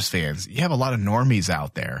Star Wars fans. You have a lot of normies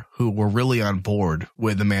out there who were really on board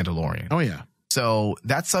with The Mandalorian. Oh, yeah. So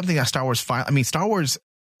that's something that Star Wars Star Wars,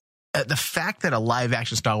 the fact that a live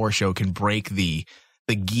action Star Wars show can break the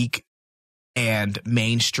geek and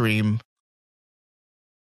mainstream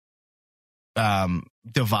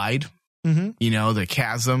divide, the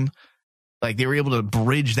chasm, like they were able to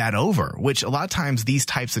bridge that over, which a lot of times these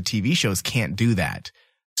types of TV shows can't do that.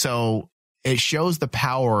 So it shows the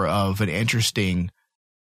power of an interesting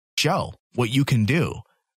show, what you can do.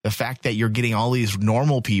 The fact that you're getting all these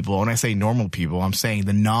normal people, when I say normal people, I'm saying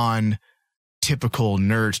the typical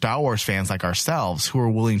nerd Star Wars fans like ourselves who are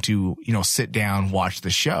willing to, sit down, watch the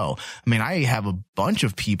show. I mean, I have a bunch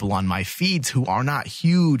of people on my feeds who are not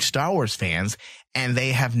huge Star Wars fans, and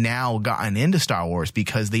they have now gotten into Star Wars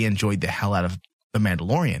because they enjoyed the hell out of The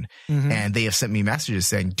Mandalorian. And they have sent me messages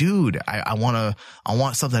saying, dude, I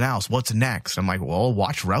want something else. What's next? I'm like, well,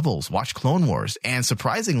 watch Rebels, watch Clone Wars. And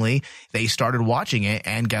surprisingly, they started watching it,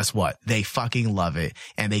 and guess what? They fucking love it,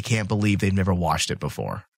 and they can't believe they've never watched it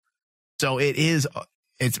before. So it's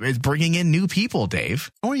bringing in new people,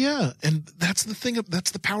 Dave. Oh yeah. And that's the thing.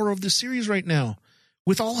 That's the power of this series right now.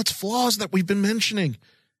 With all its flaws that we've been mentioning,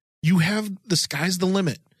 you have the sky's the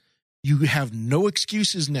limit. You have no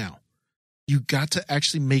excuses now. You got to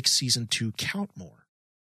actually make season 2 count more.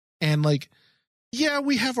 And like, yeah,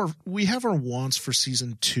 we have our wants for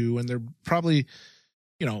season 2, and they're probably,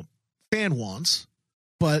 fan wants,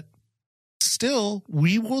 but still,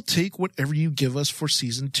 we will take whatever you give us for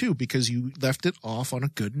season 2 because you left it off on a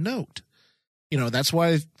good note. That's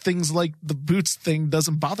why things like the boots thing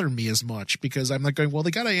doesn't bother me as much, because I'm like going, well,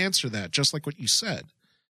 they got to answer that, just like what you said.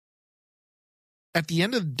 At the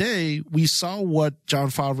end of the day, we saw what Jon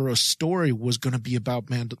Favreau's story was going to be about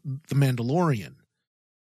the Mandalorian.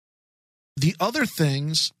 The other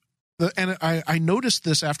things, and I noticed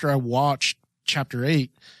this after I watched Chapter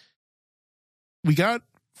 8, we got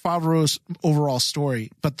Favreau's overall story,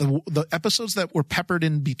 but the episodes that were peppered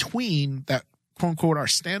in between that quote unquote are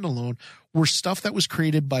standalone were stuff that was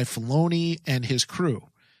created by Filoni and his crew.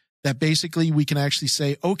 That basically we can actually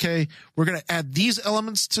say, okay, we're going to add these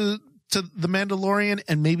elements to The Mandalorian,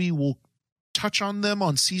 and maybe we'll touch on them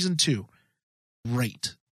on season 2.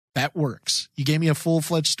 Great. That works. You gave me a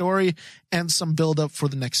full-fledged story and some build-up for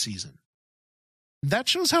the next season. That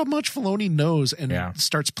shows how much Filoni knows and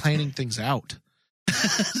starts planning things out.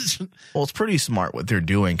 Well, it's pretty smart what they're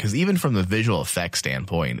doing, because even from the visual effects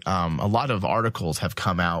standpoint, a lot of articles have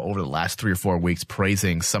come out over the last 3 or 4 weeks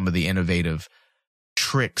praising some of the innovative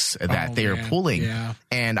tricks that they are pulling. Yeah.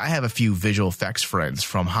 And I have a few visual effects friends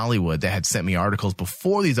from Hollywood that had sent me articles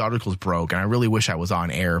before these articles broke, and I really wish I was on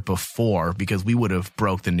air before, because we would have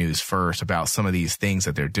broke the news first about some of these things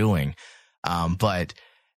that they're doing. But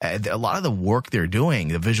a lot of the work they're doing,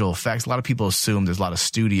 the visual effects, a lot of people assume there's a lot of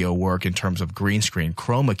studio work in terms of green screen,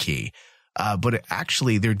 chroma key. But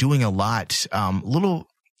actually they're doing a lot,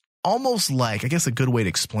 almost like, I guess a good way to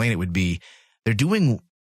explain it would be, they're doing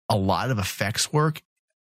a lot of effects work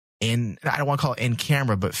I don't want to call it in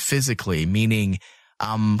camera, but physically, meaning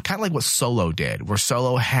kind of like what Solo did, where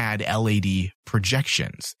Solo had LED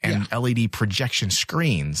projections and LED projection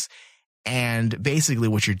screens. And basically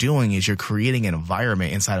what you're doing is you're creating an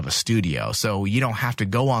environment inside of a studio. So you don't have to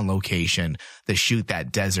go on location to shoot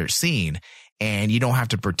that desert scene. And you don't have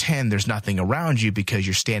to pretend there's nothing around you because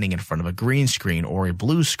you're standing in front of a green screen or a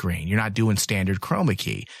blue screen. You're not doing standard chroma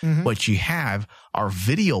key. What you have are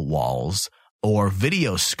video walls or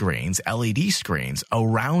video screens, LED screens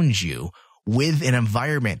around you with an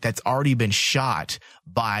environment that's already been shot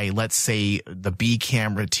by, let's say, the B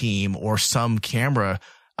camera team or some camera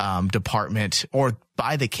department, or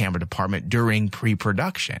by the camera department during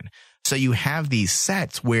pre-production. So you have these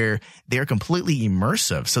sets where they're completely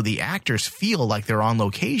immersive. So the actors feel like they're on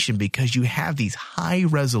location because you have these high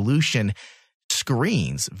resolution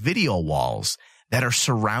screens, video walls that are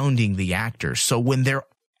surrounding the actors. So when they're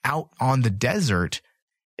out on the desert,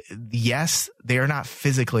 yes, they're not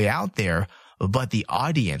physically out there, but the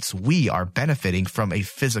audience, we are benefiting from a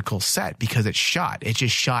physical set because it's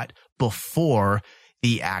just shot before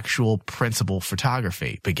the actual principal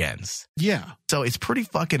photography begins. Yeah. So it's pretty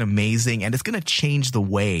fucking amazing, and it's going to change the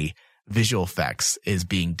way visual effects is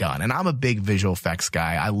being done. And I'm a big visual effects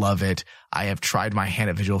guy. I love it. I have tried my hand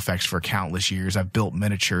at visual effects for countless years. I've built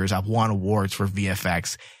miniatures. I've won awards for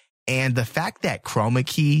VFX. And the fact that chroma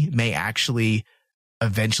key may actually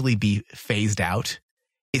eventually be phased out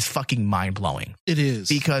is fucking mind-blowing. It is.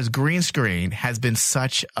 Because green screen has been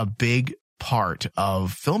such a big part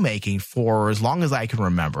of filmmaking for as long as I can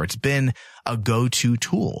remember. It's been a go-to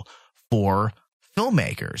tool for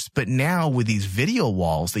filmmakers. But now with these video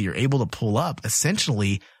walls that you're able to pull up,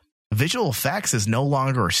 essentially visual effects is no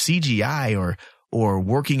longer, or CGI or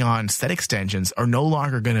working on set extensions are no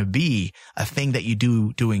longer going to be a thing that you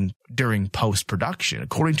doing during post-production.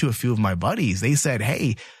 According to a few of my buddies, they said,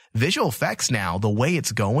 hey, visual effects now, the way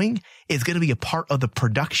it's going, is going to be a part of the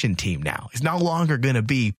production team now. It's no longer going to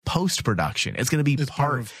be post-production. It's going to be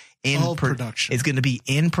part of production. It's going to be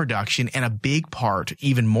in production, and a big part,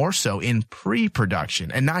 even more so, in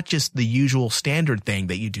pre-production, and not just the usual standard thing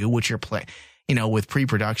that you do, which you're with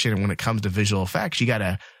pre-production. And when it comes to visual effects, you got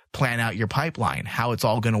to plan out your pipeline, how it's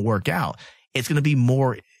all going to work out. It's going to be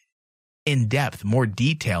more in depth, more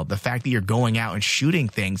detailed. The fact that you're going out and shooting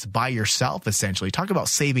things by yourself, essentially. Talk about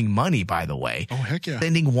saving money, by the way. Oh, heck yeah.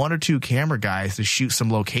 Sending 1 or 2 camera guys to shoot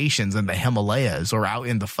some locations in the Himalayas or out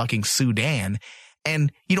in the fucking Sudan.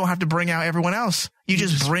 And you don't have to bring out everyone else. You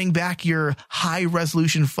just bring back your high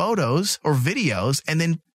resolution photos or videos and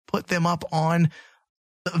then put them up on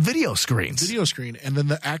the video screens. And then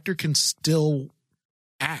the actor can still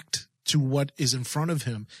act to what is in front of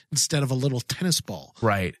him instead of a little tennis ball.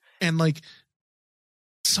 Right. And like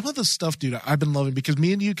some of the stuff, dude, I've been loving, because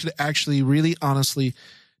me and you could actually really honestly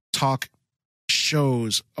talk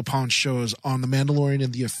shows upon shows on The Mandalorian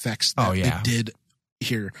and the effects that they did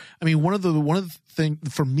here. I mean, one of the thing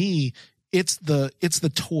for me, it's the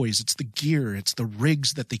toys, it's the gear, it's the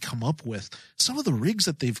rigs that they come up with. Some of the rigs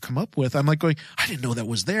that they've come up with, I'm like going, I didn't know that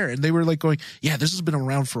was there. And they were like going, yeah, this has been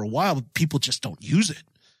around for a while, but people just don't use it.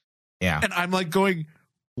 Yeah. And I'm like going,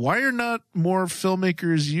 why are not more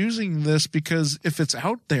filmmakers using this? Because if it's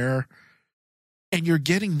out there and you're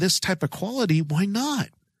getting this type of quality, why not?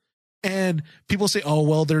 And people say, oh,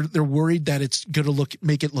 well, they're worried that it's going to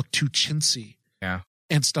make it look too chintzy. Yeah.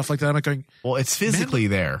 And stuff like that. I'm like going, well, it's physically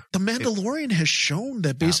there. The Mandalorian has shown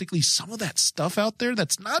that basically some of that stuff out there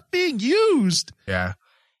that's not being used. Yeah.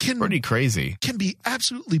 Pretty crazy. Can be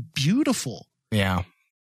absolutely beautiful. Yeah.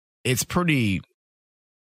 It's pretty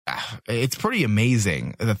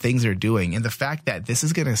amazing the things they're doing, and the fact that this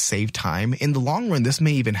is going to save time in the long run. This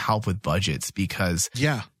may even help with budgets, because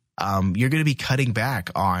you're going to be cutting back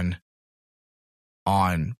on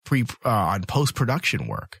post-production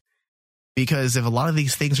work, because if a lot of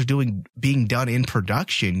these things are being done in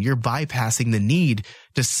production, you're bypassing the need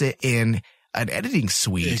to sit in an editing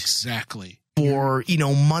suite exactly for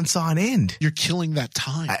months on end. You're killing that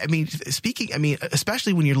time. I mean,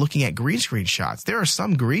 especially when you're looking at green screen shots, there are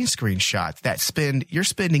some green screen shots that you're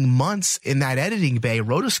spending months in that editing bay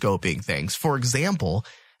rotoscoping things. For example,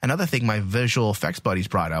 another thing my visual effects buddies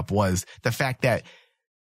brought up was the fact that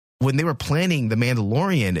when they were planning The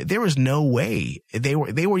Mandalorian, there was no way they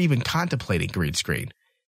were even contemplating green screen.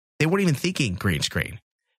 They weren't even thinking green screen,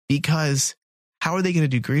 because how are they going to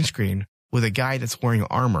do green screen with a guy that's wearing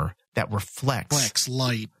armor that reflects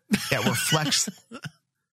light, that reflects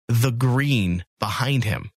the green behind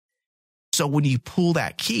him? So when you pull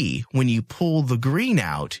that key, when you pull the green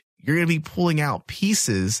out, you're going to be pulling out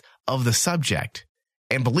pieces of the subject.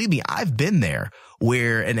 And believe me, I've been there,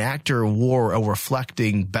 where an actor wore a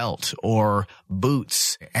reflecting belt or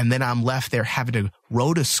boots, and then I'm left there having to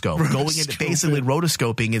rotoscope. Going into basically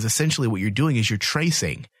rotoscoping is essentially what you're doing is you're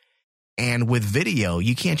tracing. And with video,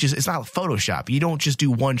 you can't just, it's not Photoshop. You don't just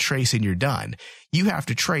do one trace and you're done. You have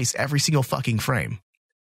to trace every single fucking frame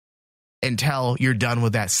until you're done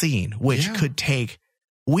with that scene, which could take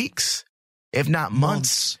weeks, if not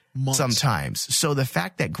months. Sometimes. So the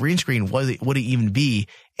fact that green screen wouldn't even be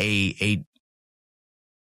a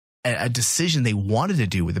decision they wanted to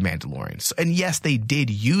do with The Mandalorian. So, and yes, they did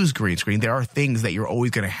use green screen. There are things that you're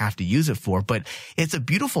always going to have to use it for, but it's a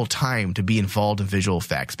beautiful time to be involved in visual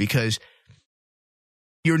effects, because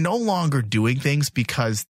you're no longer doing things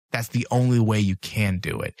because that's the only way you can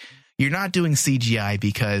do it. You're not doing CGI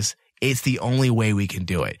because it's the only way we can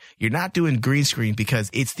do it. You're not doing green screen because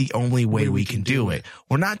it's the only way we can do it.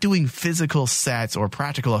 We're not doing physical sets or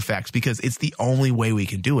practical effects because it's the only way we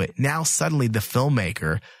can do it. Now suddenly the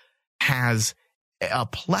filmmaker has a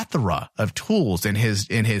plethora of tools in his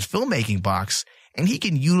filmmaking box, and he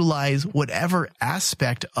can utilize whatever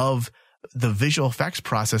aspect of the visual effects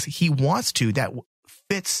process he wants to that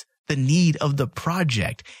fits the need of the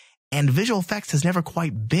project. And visual effects has never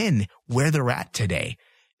quite been where they're at today.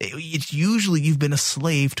 It's usually you've been a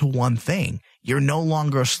slave to one thing. You're no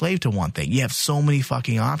longer a slave to one thing. You have so many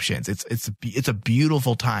fucking options. It's a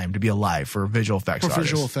beautiful time to be alive for visual effects artists.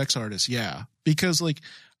 Visual effects artists, yeah. Because like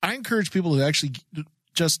I encourage people to actually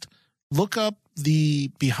just look up the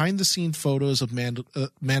behind the scene photos of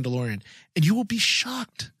Mandalorian, and you will be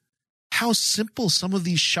shocked how simple some of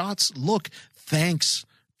these shots look, thanks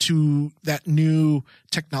to that new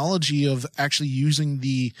technology of actually using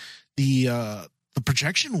the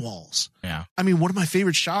projection walls. Yeah. I mean, one of my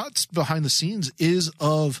favorite shots behind the scenes is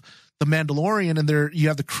of the Mandalorian, and there you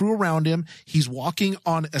have the crew around him. He's walking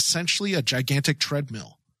on essentially a gigantic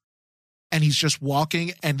treadmill, and he's just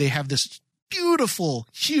walking, and they have this beautiful,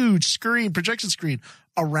 huge projection screen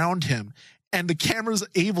around him, and the camera's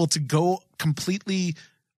able to go completely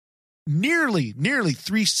nearly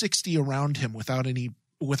 360 around him without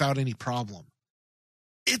any problem.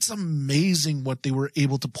 It's amazing what they were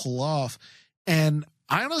able to pull off. And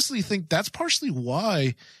I honestly think that's partially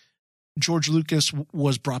why George Lucas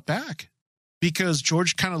was brought back, because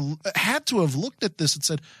George kind of had to have looked at this and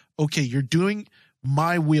said, okay, you're doing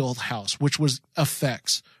my wheelhouse, which was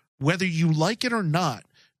effects. Whether you like it or not,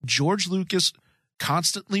 George Lucas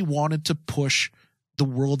constantly wanted to push the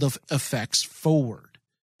world of effects forward.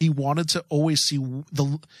 He wanted to always see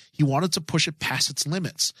he wanted to push it past its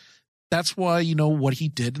limits. That's why, you know, what he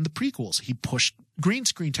did in the prequels. He pushed green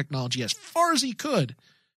screen technology as far as he could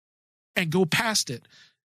and go past it.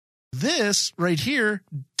 This right here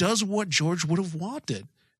does what George would have wanted.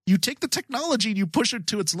 You take the technology and you push it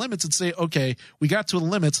to its limits and say, okay, we got to the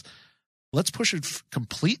limits. Let's push it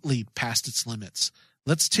completely past its limits.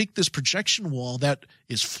 Let's take this projection wall that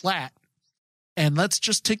is flat and let's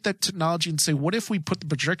just take that technology and say, what if we put the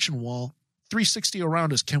projection wall 360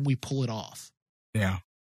 around us? Can we pull it off? Yeah.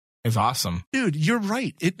 It's awesome. Dude, you're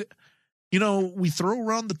right. You know, we throw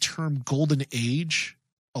around the term golden age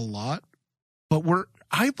a lot, but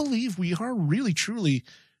I believe we are really truly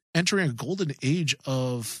entering a golden age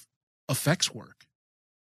of effects work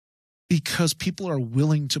because people are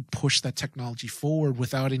willing to push that technology forward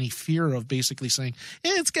without any fear of basically saying,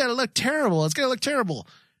 it's got to look terrible. It's got to look terrible.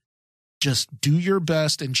 Just do your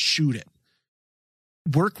best and shoot it.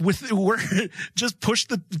 Just push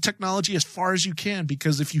the technology as far as you can,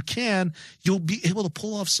 because if you can, you'll be able to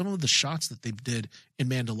pull off some of the shots that they did in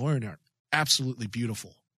Mandalorian are absolutely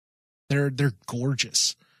beautiful. They're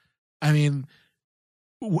gorgeous. I mean,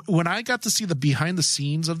 when I got to see the behind the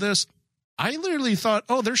scenes of this, I literally thought,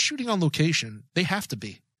 oh, they're shooting on location. They have to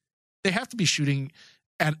be. They have to be shooting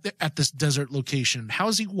at this desert location. How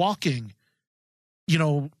is he walking, you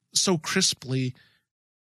know, so crisply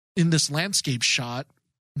in this landscape shot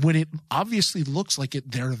when it obviously looks like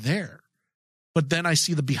they're there? But then I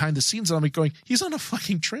see the behind the scenes and I'm like going, he's on a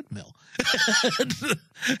fucking treadmill.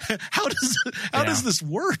 How does this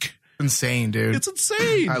work? Insane, dude. It's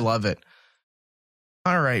insane. I love it.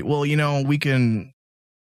 All right. Well, you know, we can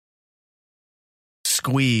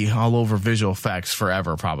squee all over visual effects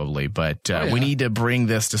forever, probably, but we need to bring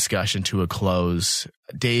this discussion to a close.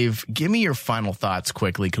 Dave, give me your final thoughts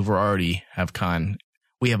quickly, because we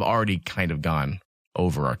have already kind of gone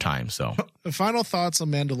over our time. So the final thoughts on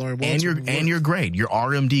Mandalorian. And your grade, your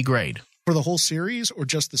RMD grade. For the whole series or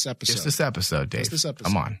just this episode? Just this episode, Dave. Just this episode.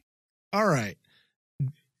 Come on. All right.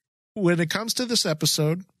 When it comes to this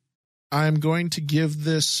episode, I'm going to give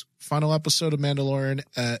this final episode of Mandalorian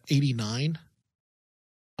 89.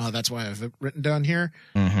 That's why I have it written down here.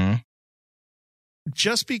 Mm-hmm.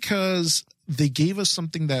 Just because they gave us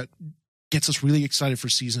something that gets us really excited for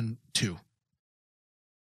season 2.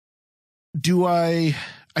 I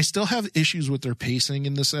still have issues with their pacing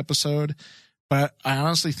in this episode, but I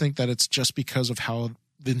honestly think that it's just because of how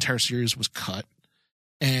the entire series was cut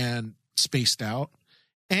and spaced out.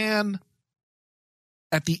 And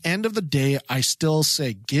at the end of the day, I still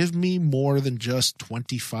say, give me more than just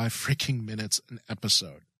 25 freaking minutes an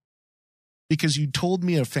episode. Because you told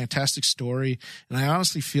me a fantastic story, and I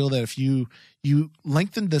honestly feel that if you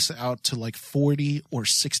lengthened this out to like 40 or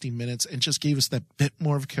 60 minutes and just gave us that bit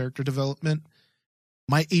more of character development,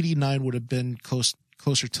 my 89 would have been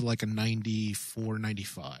closer to like a 94,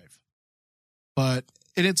 95. But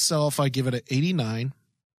in itself, I give it an 89.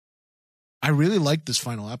 I really like this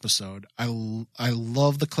final episode. I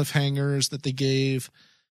love the cliffhangers that they gave.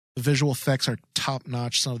 The visual effects are top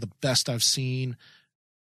notch, some of the best I've seen.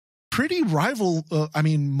 Pretty rival.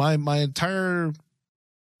 My entire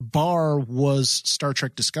bar was Star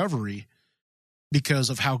Trek Discovery because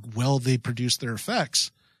of how well they produced their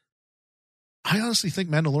effects. I honestly think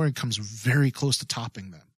Mandalorian comes very close to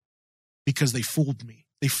topping them because they fooled me.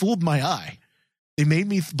 They fooled my eye. They made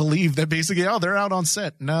me believe that basically, oh, they're out on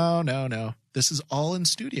set. No. This is all in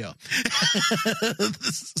studio.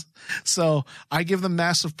 So I give them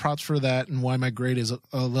massive props for that, and why my grade is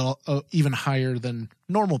a little even higher than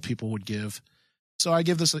normal people would give. So I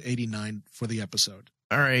give this an 89 for the episode.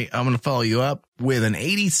 All right, I'm going to follow you up with an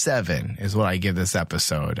 87 is what I give this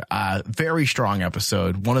episode. Very strong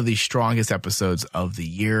episode, one of the strongest episodes of the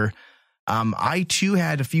year. I too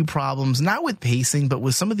had a few problems, not with pacing, but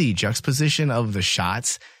with some of the juxtaposition of the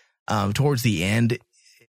shots towards the end.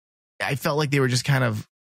 I felt like they were just kind of,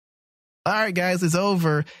 all right, guys, it's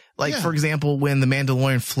over. Like, for example, when the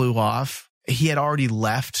Mandalorian flew off, he had already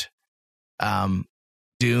left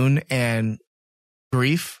Dune and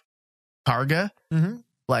Karga. Mm-hmm.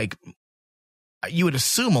 Like, you would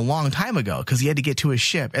assume a long time ago because he had to get to his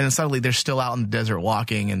ship. And then suddenly they're still out in the desert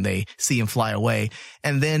walking and they see him fly away.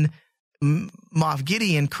 And then Moff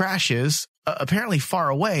Gideon crashes, apparently far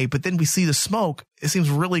away, but then we see the smoke. It seems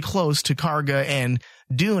really close to Karga and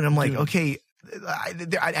Dune. I'm like, okay,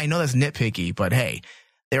 I know that's nitpicky, but hey,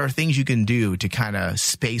 there are things you can do to kind of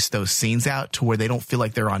space those scenes out to where they don't feel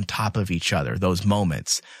like they're on top of each other, those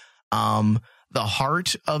moments. The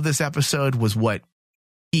heart of this episode was what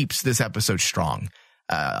keeps this episode strong.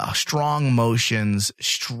 Strong emotions,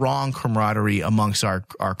 strong camaraderie amongst our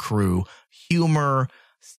crew, humor,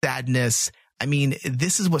 sadness. I mean,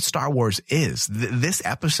 this is what Star Wars is. This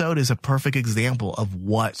episode is a perfect example of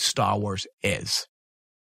what Star Wars is.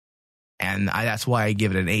 And that's why I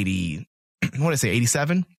give it an 80. What did I say?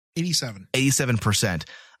 87? 87. 87%.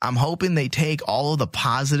 I'm hoping they take all of the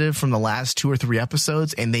positive from the last 2 or 3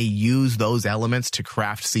 episodes and they use those elements to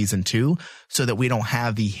craft season 2 so that we don't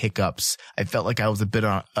have the hiccups. I felt like I was a bit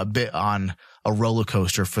on a roller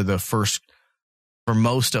coaster for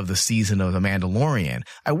most of the season of The Mandalorian.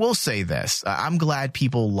 I will say this. I'm glad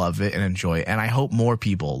people love it and enjoy it, and I hope more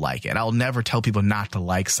people like it. I'll never tell people not to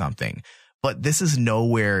like something, but this is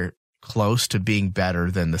nowhere close to being better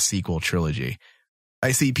than the sequel trilogy.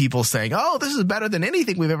 I see people saying, oh, this is better than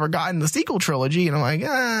anything we've ever gotten in the sequel trilogy. And I'm like,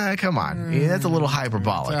 come on. Yeah, that's a little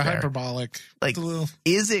hyperbolic. It's hyperbolic. Like,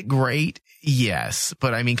 is it great? Yes.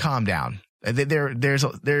 But I mean, calm down. There's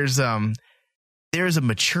a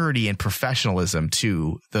maturity and professionalism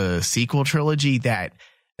to the sequel trilogy that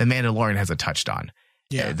The Mandalorian hasn't touched on.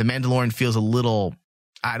 Yeah. The Mandalorian feels a little,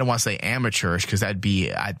 I don't want to say amateurish because that would be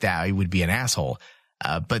an asshole.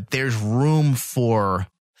 But there's room for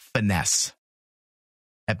finesse,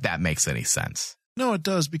 if that makes any sense. No, it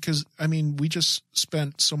does, because, I mean, we just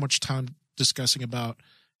spent so much time discussing about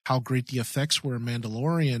how great the effects were in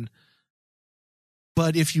Mandalorian.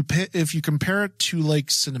 But if you compare it to, like,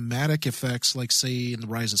 cinematic effects, like, say, in The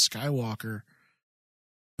Rise of Skywalker,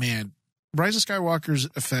 man, Rise of Skywalker's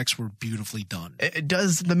effects were beautifully done.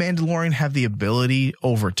 Does The Mandalorian have the ability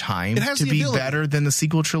over time to be better than the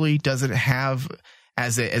sequel trilogy? Does it have...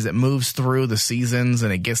 As it moves through the seasons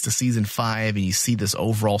and it gets to season 5 and you see this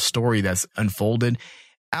overall story that's unfolded,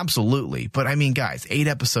 absolutely. But I mean, guys, 8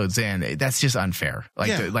 episodes in, that's just unfair.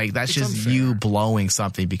 Like that's just unfair. You blowing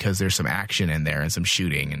something because there's some action in there and some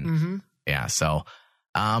shooting. And yeah, so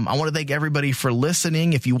I want to thank everybody for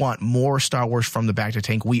listening. If you want more Star Wars from the Bacta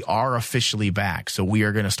Tank, we are officially back. So we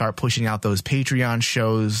are going to start pushing out those Patreon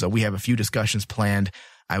shows. We have a few discussions planned.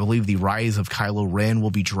 I believe the Rise of Kylo Ren will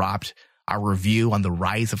be dropped. Our review on the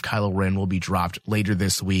Rise of Kylo Ren will be dropped later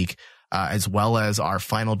this week, as well as our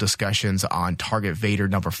final discussions on Target Vader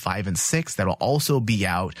number 5 and 6. That'll also be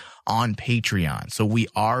out on Patreon. So we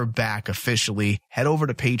are back officially. Head over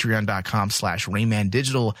to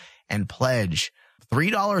patreon.com/RaymanDigital and pledge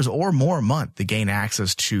 $3 or more a month to gain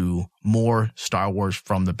access to more Star Wars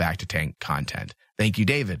from the Bacta Tank content. Thank you,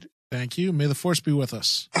 David. Thank you. May the Force be with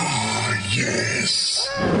us. Ah, yes.